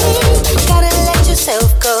 anticipating. Gotta let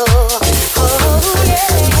yourself go. Oh yeah.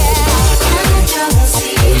 I don't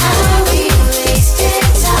see how we wasted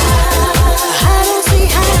time. I don't see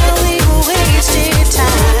how we wasted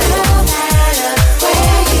time. No matter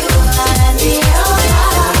where you are, I need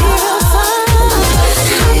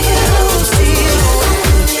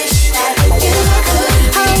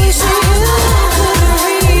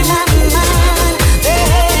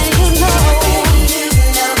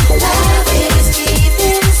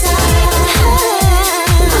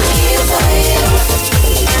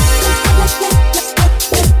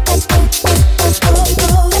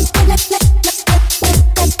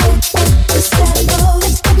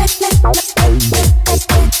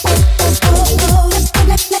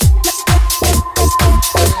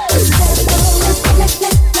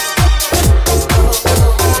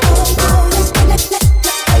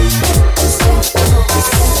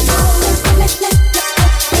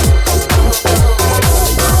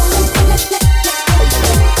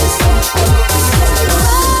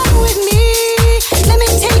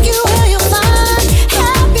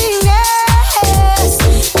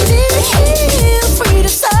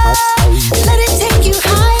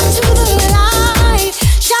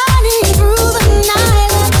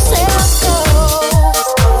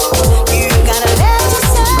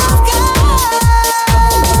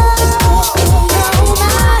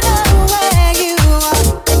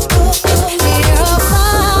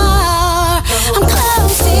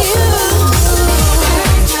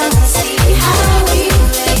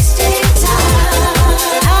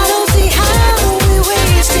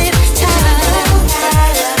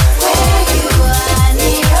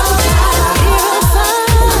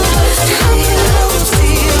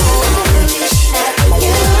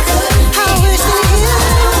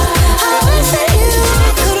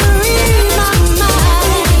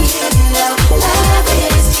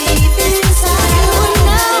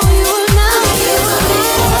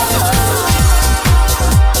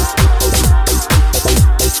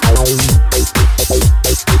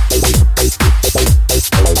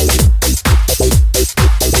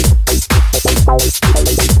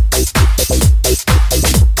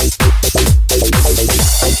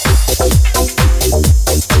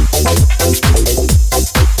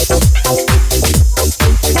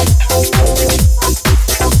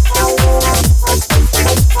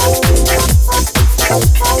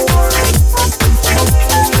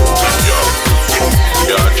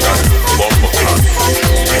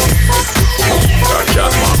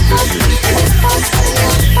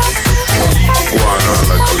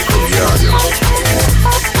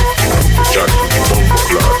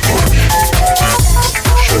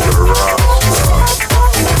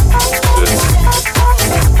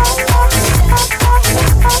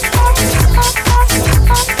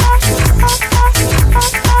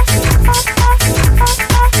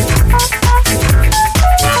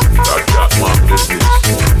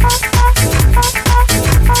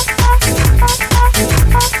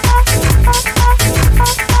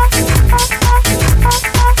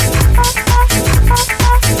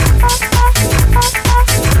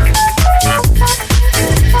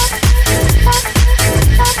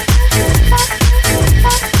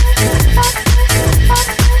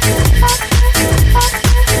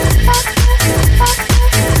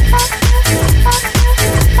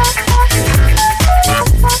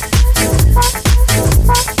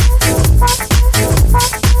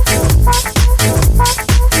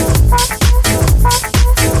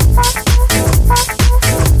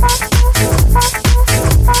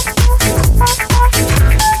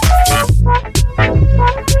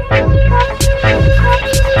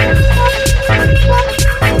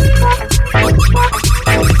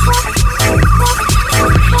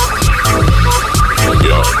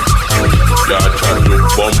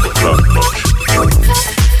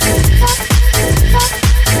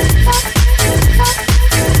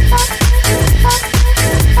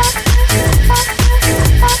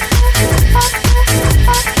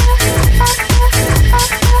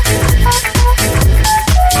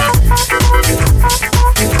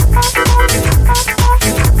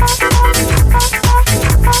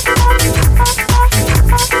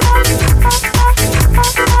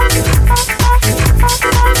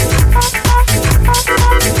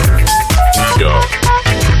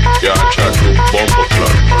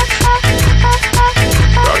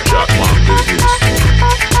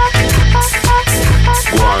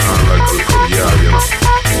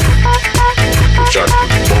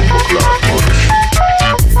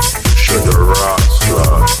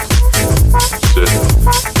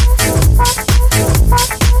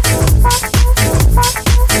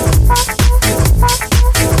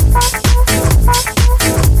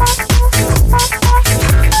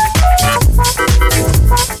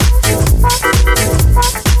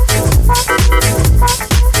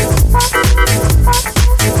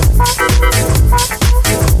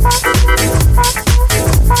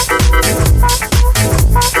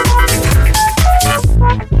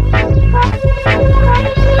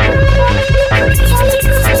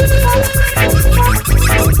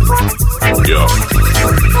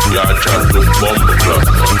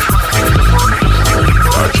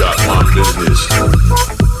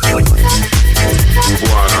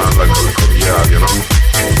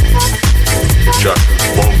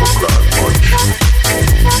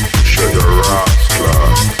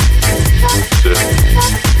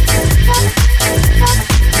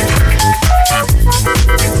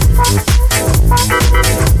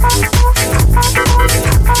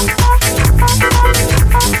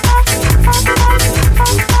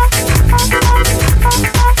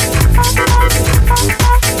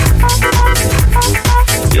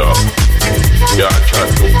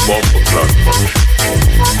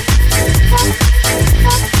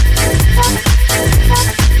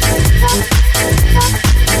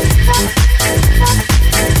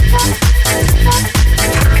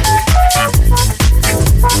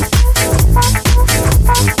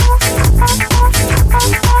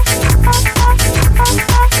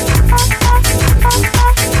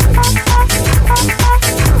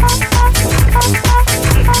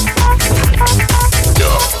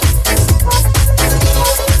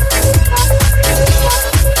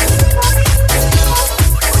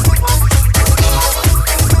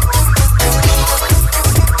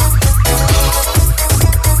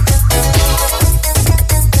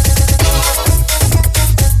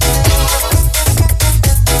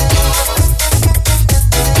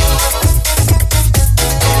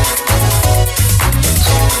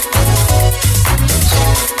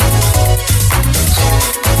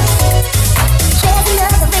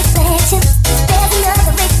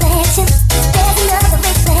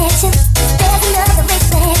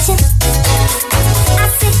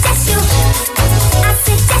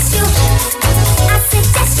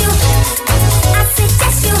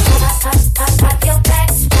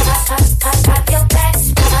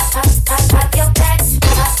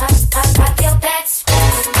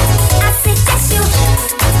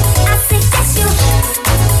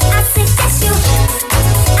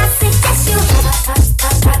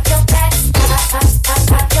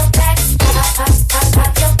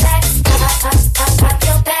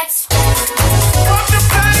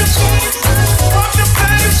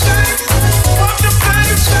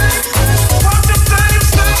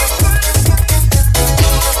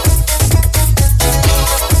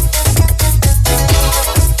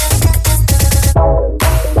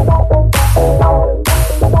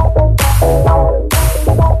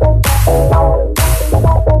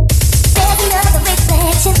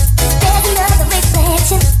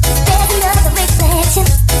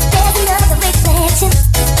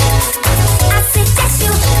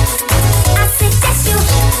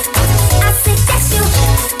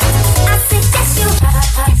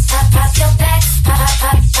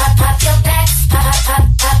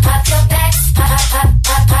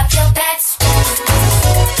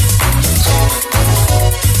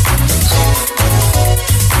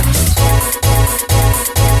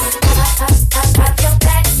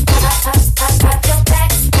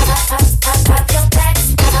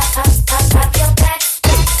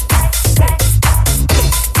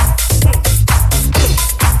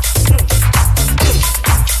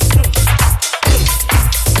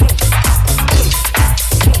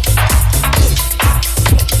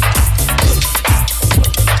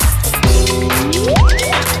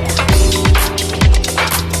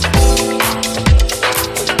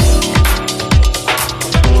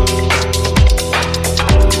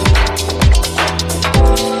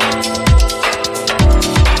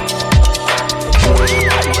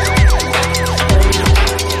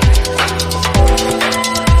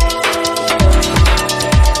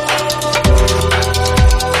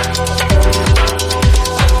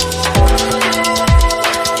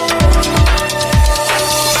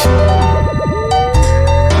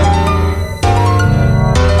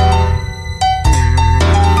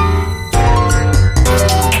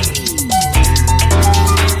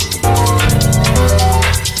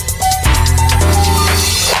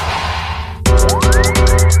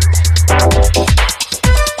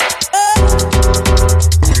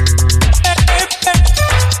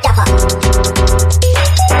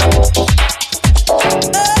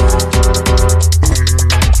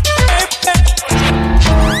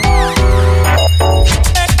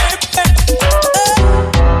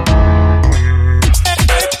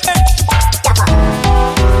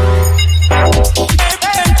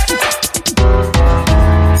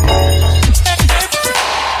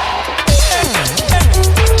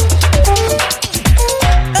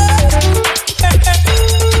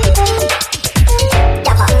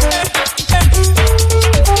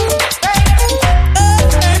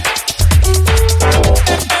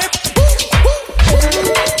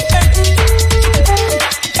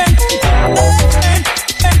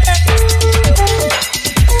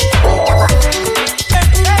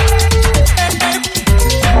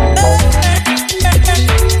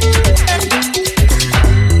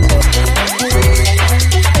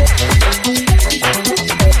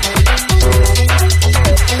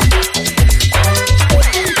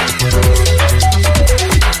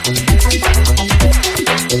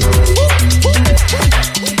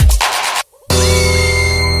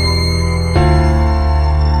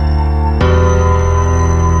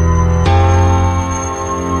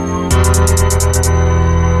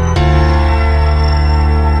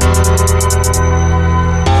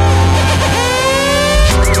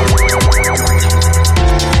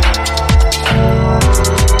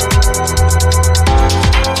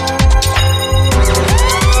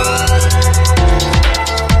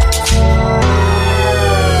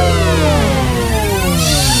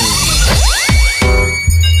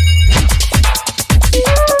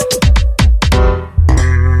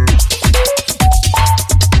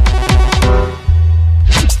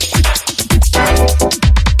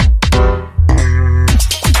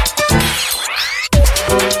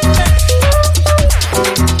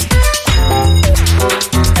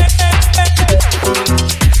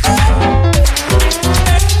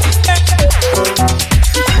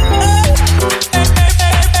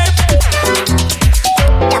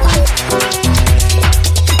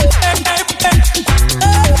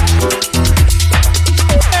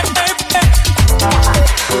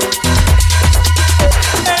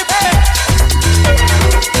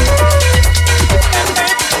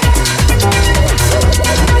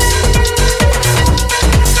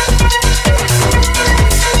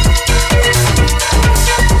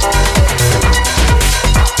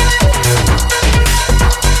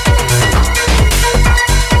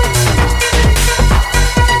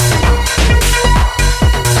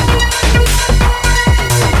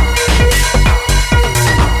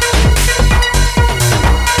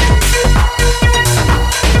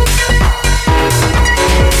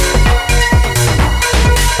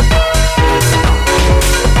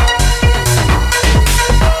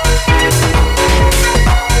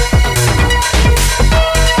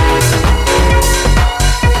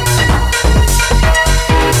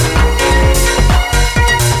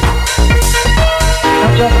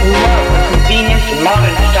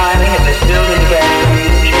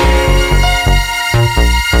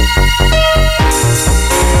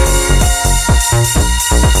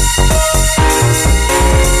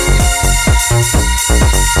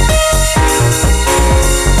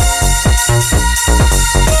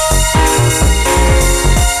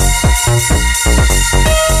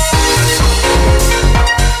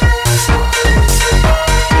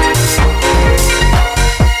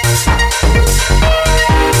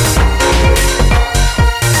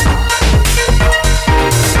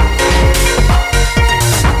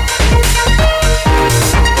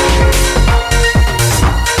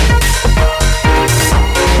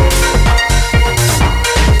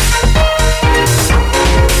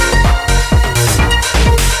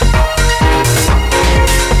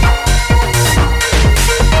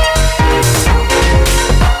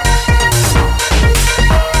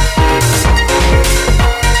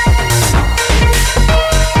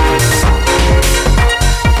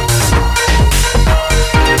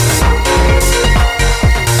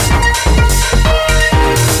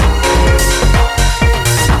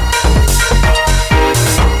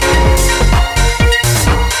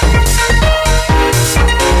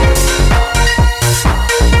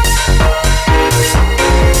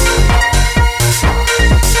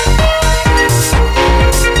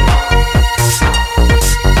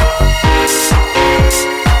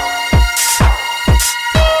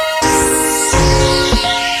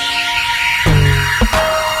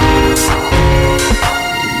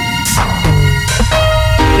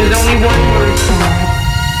There's only one word for it.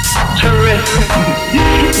 Terrific.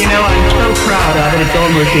 You know, I'm so proud of it. It's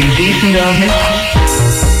almost indecent of me.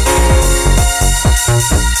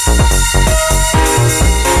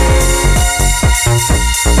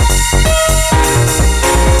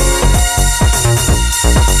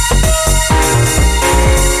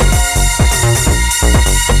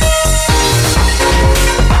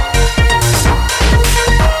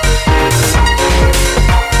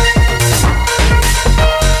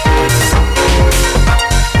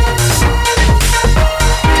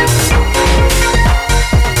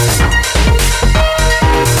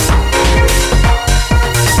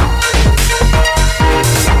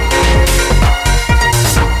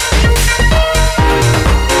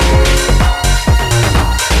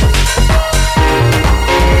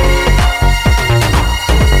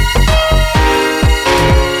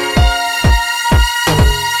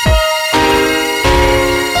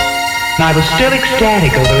 I was still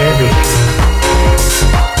ecstatic over everything.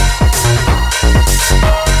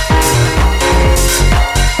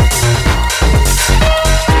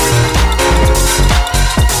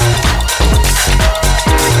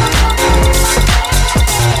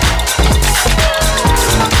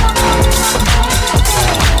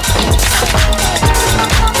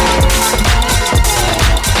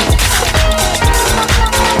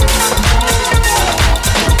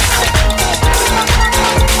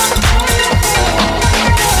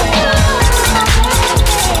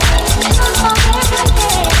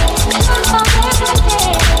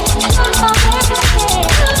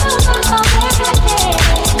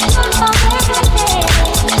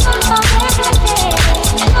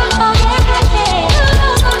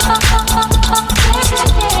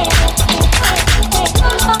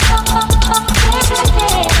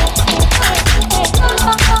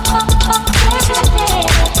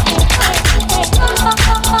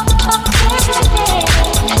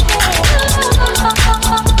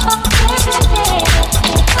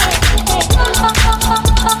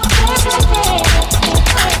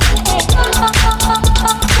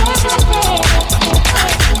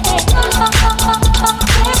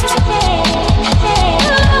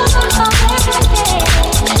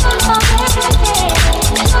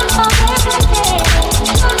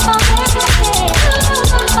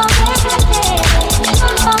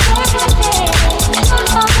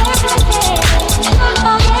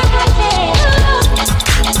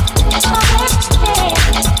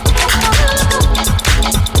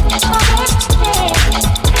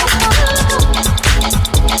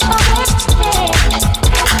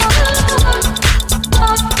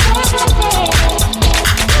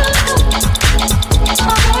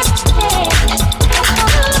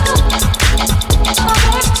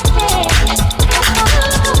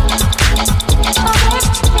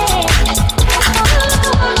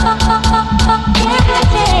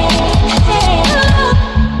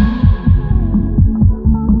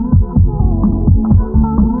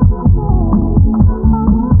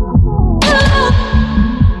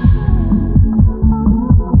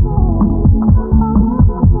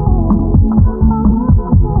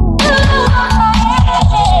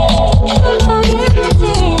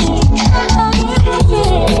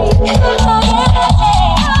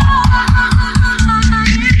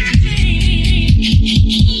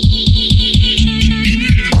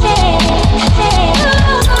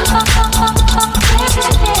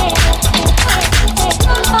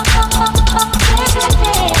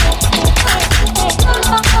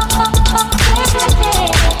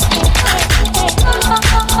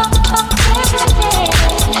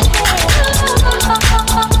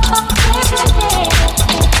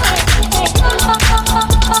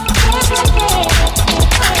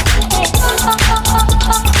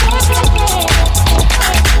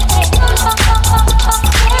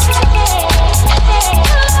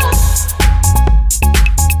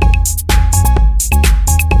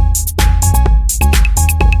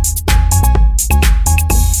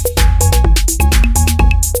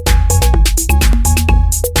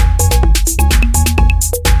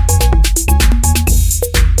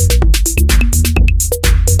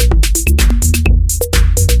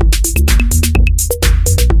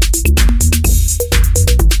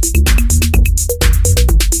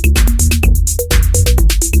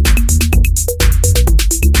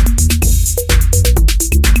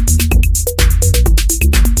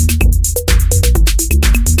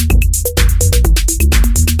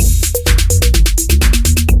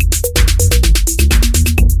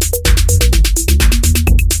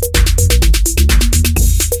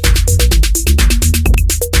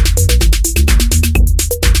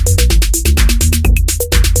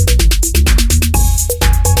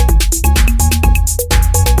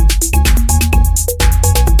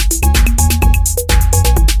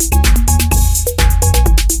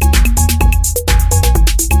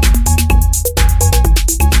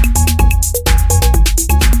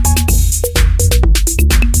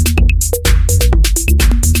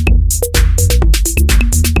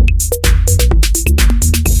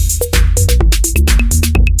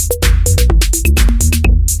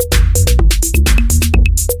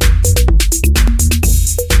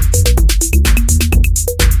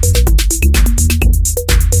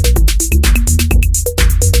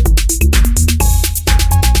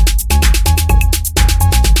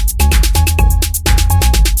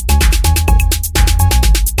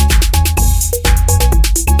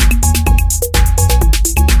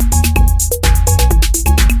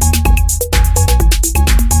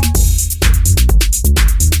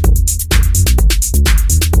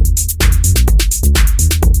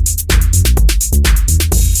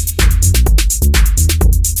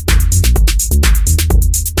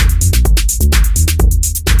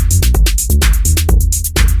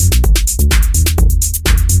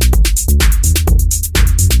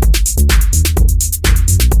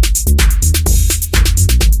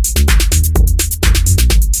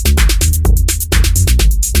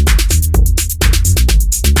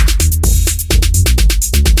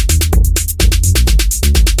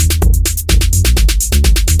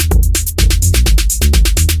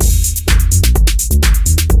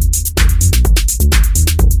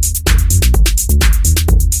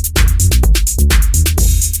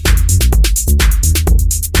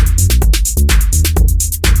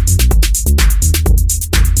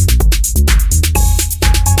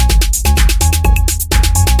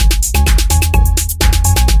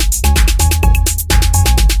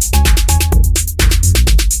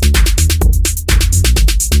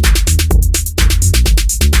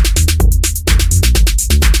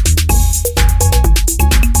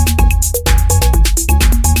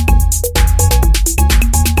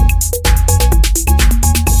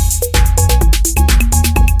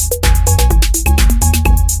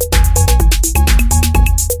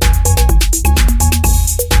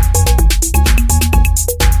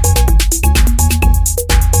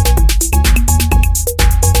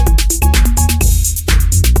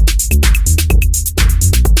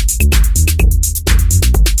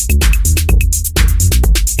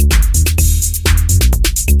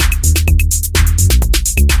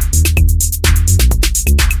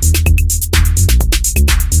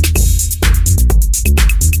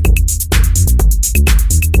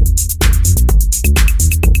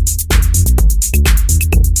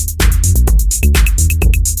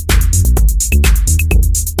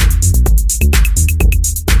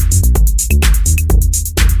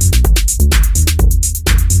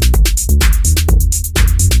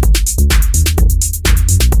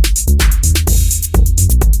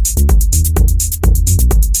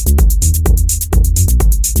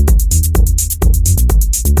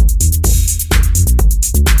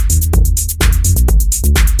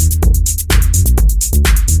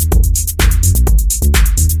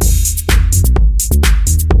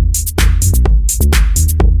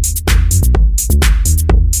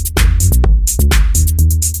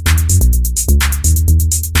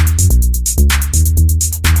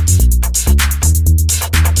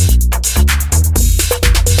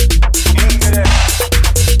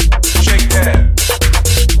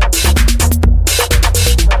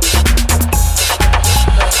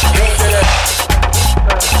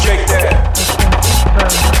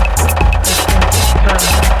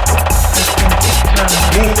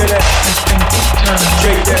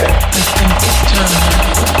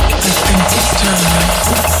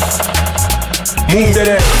 Move that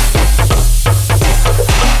ass.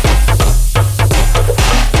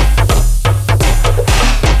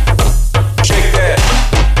 Shake that.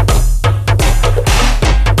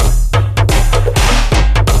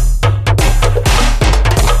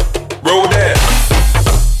 Roll that.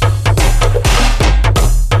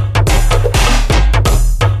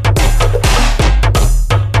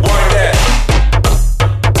 Wind that.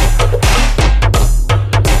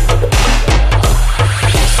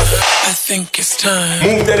 I think it's time.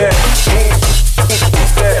 Move that ass. Move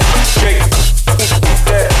that. Shake. Move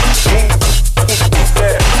that. Move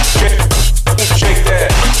that. Shake. Shake that.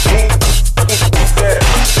 Move that.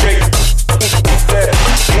 Shake. That.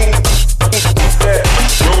 Move that.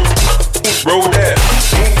 Roll that.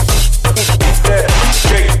 Move that.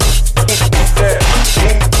 Shake. That. Move that.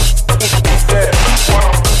 Wind that. Move that. Shake. That. Move that ass. Shake that.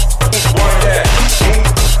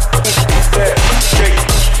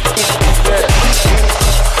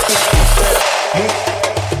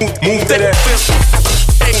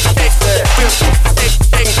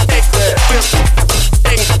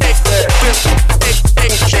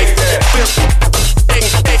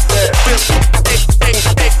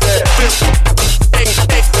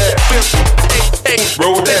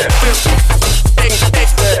 Roll that. Wind that.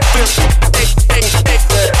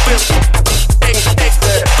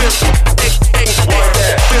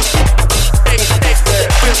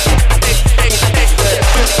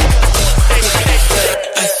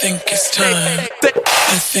 I think it's time.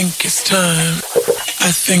 I think it's time.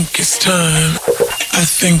 I think it's time. I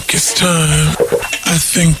think it's time. I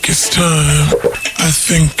think it's time. I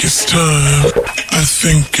think it's time. I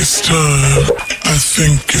think it's time. I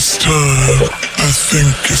think it's time. I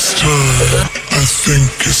think it's time. I think it's time. I think it's time.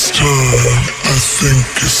 I think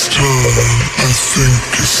it's time. I think it's time. I think it's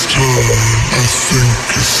time. I think it's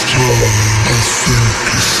time.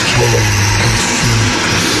 Move that.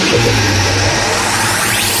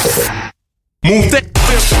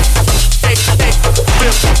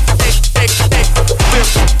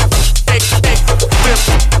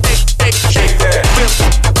 Shake that.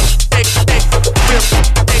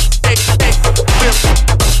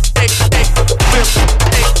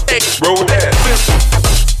 Roll that.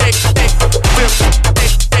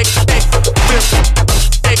 Wind that.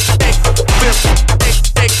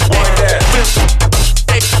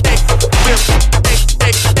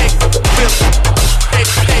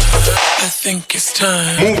 I think it's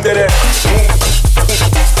time. Move that ass. Move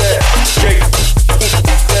that. Shake. That.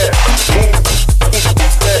 Move that.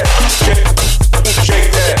 Shake.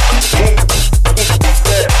 Shake that. Move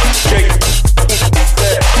that. Shake.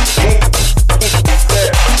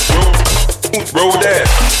 That. Move that. Roll that. Move that. Shake. That. Move that. Wind that. Move that. Shake. That. Move that.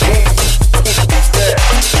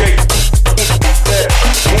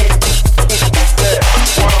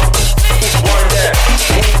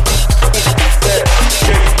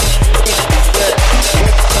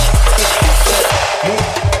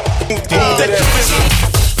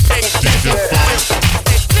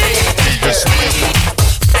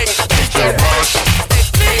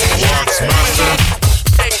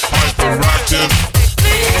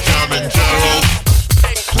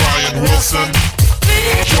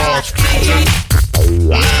 George Clinton,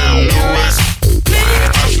 Lynn Lewis,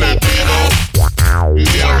 Ashley Dino,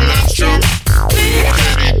 Neil Lindstrom,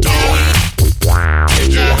 Kenny Doe,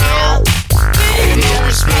 DJ Hell,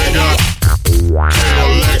 Louis Vega, Kato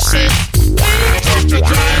Lexi, Dr.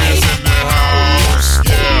 Dre is in the house,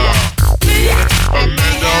 yeah.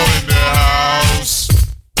 Amanda in the house,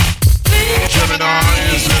 Gemini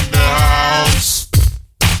is in the house,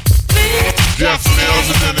 Jeff Mills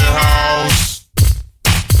is in the house.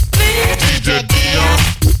 DJ Dion,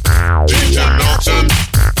 DJ Milton,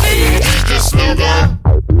 DJ Slugo,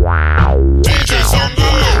 DJs on the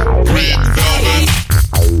low, Green Velvet,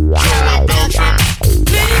 Joey Beltran,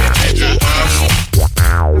 DJ Ash,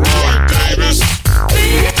 Roy Davis,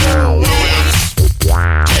 Drew Williams,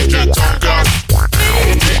 DJ Tonka,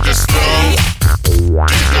 DJ Snow,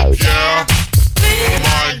 DJ Pierre,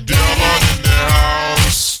 Mike Dillon in the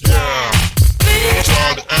house, yeah,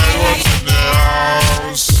 Todd Edwards in the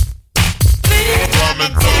house. Rum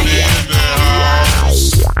and Tony in the house.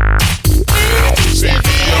 See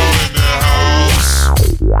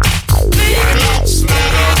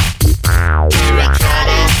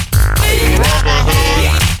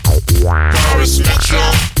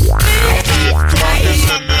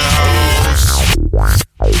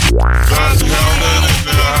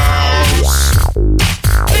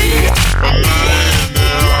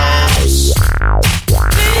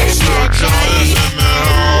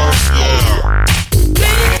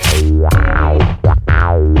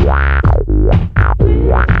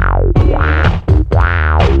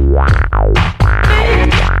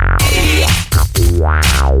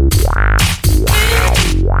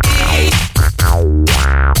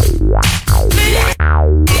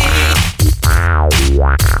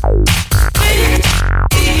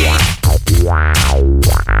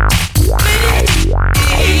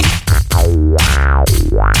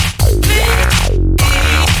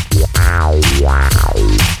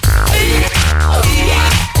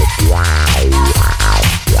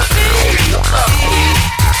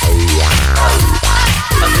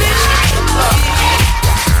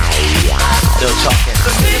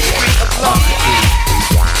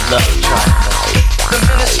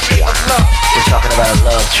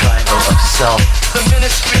triangle of self, the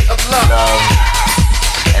ministry of love, love,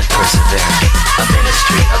 and perseverance. A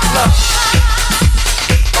ministry of love.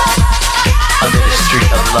 A ministry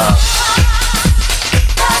of love.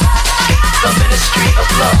 A ministry of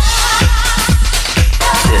love.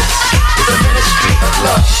 This is a ministry of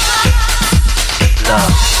love.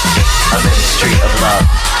 Love. A ministry of love.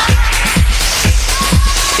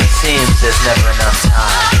 It seems there's never enough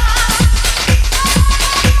time.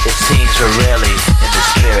 It seems we're rarely in the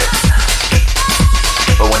spirit.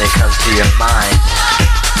 But when it comes to your mind,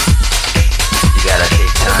 you gotta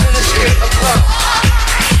take time to hear it.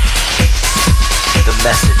 The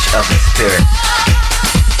message of the spirit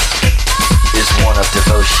is one of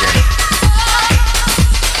devotion.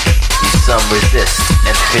 Some resist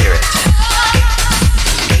and fear it,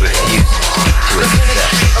 refusing to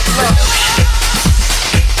accept the notion.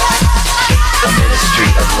 A ministry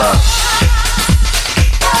of love.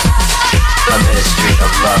 A ministry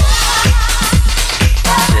of love.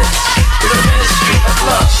 This is a ministry of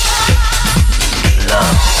love.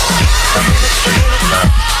 Love. A ministry of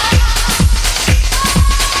love.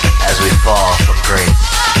 As we fall from grace,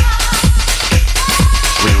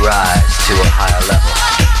 we rise to a higher level.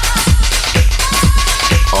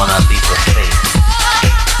 On a leap of faith.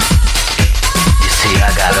 You see,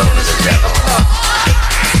 I got over the devil.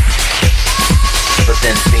 But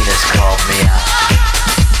then Venus called me out.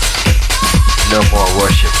 No more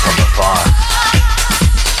worship from afar.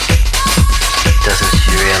 Doesn't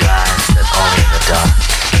she realize that only in the dark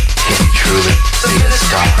can you truly see a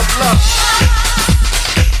star?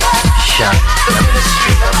 Shining a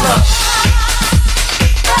ministry of love.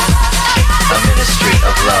 A ministry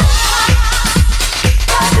of love.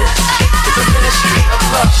 This is a ministry of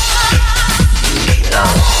love.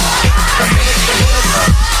 Love. A ministry of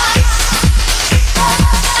love.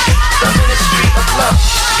 A ministry of love.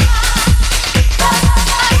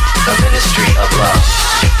 A ministry of love.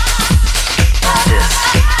 This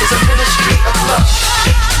is a ministry of love.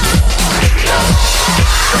 Love.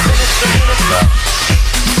 A ministry of love.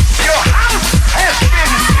 Your house has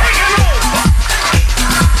been taken over.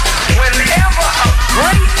 Whenever a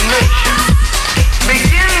great nation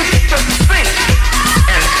begins to think,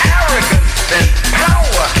 and arrogance and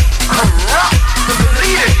power corrupt the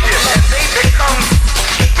leadership and they become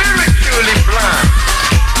spiritually blind,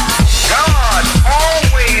 God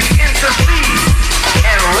always intercedes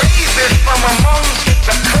and raises from among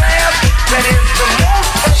the class that is the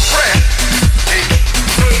most oppressed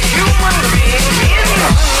a human being in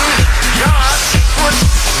whom God puts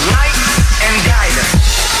light and guidance.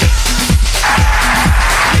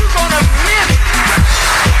 You're gonna miss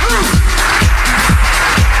truth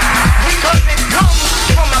because it comes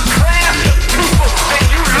from a class of people that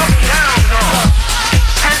you look down on.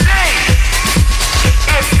 Today,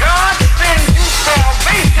 if God sends you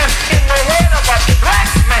salvation in the head of a black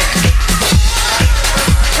man,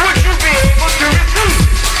 would you be able to receive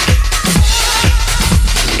it?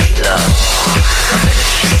 Love. A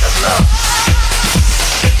ministry of love.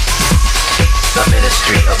 A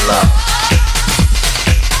ministry of love.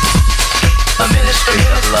 A ministry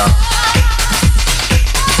of love.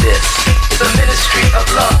 This is a ministry of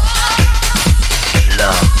love.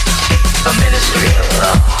 Love. A ministry of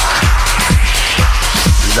love.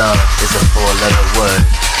 Love is a four-letter word.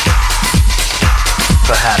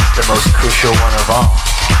 Perhaps the most crucial one of all.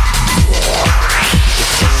 It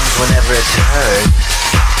seems whenever it's heard,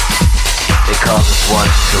 it causes one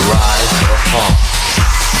to rise or fall.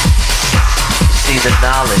 You see, the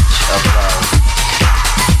knowledge of love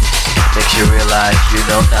makes you realize you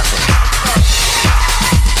know nothing.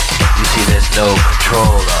 You see, there's no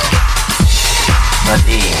control of, a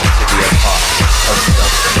need to be a part of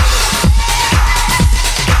something.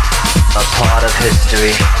 A part of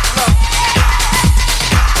history,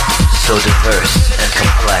 so diverse and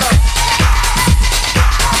complex,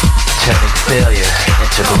 turning failure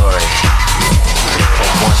into glory,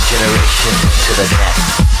 from one generation to the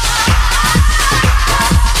next.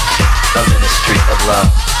 A ministry of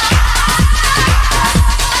love.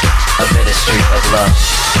 A ministry of love.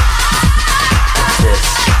 This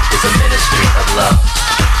is a ministry of love.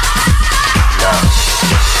 Love.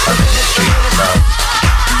 A ministry of love.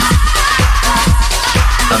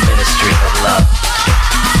 A ministry of love.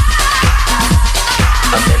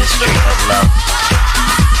 A ministry of love.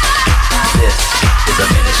 This is a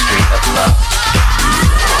ministry of love.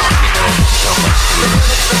 You know, there's so much to it.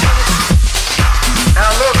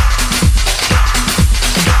 Now look,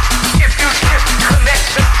 if you disconnect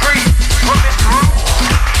the tree from its root,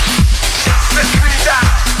 the tree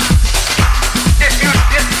dies. If you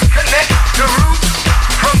disconnect the root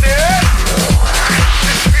from the earth,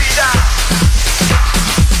 the tree dies.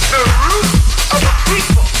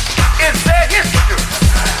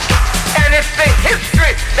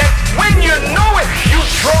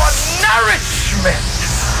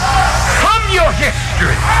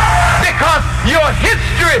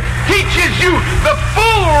 you the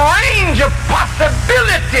full range of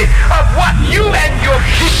possibility of what you and your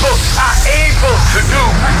people are able to do,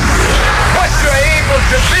 what you're able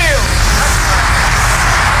to build.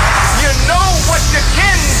 You know what you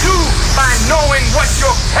can do by knowing what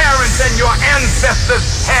you're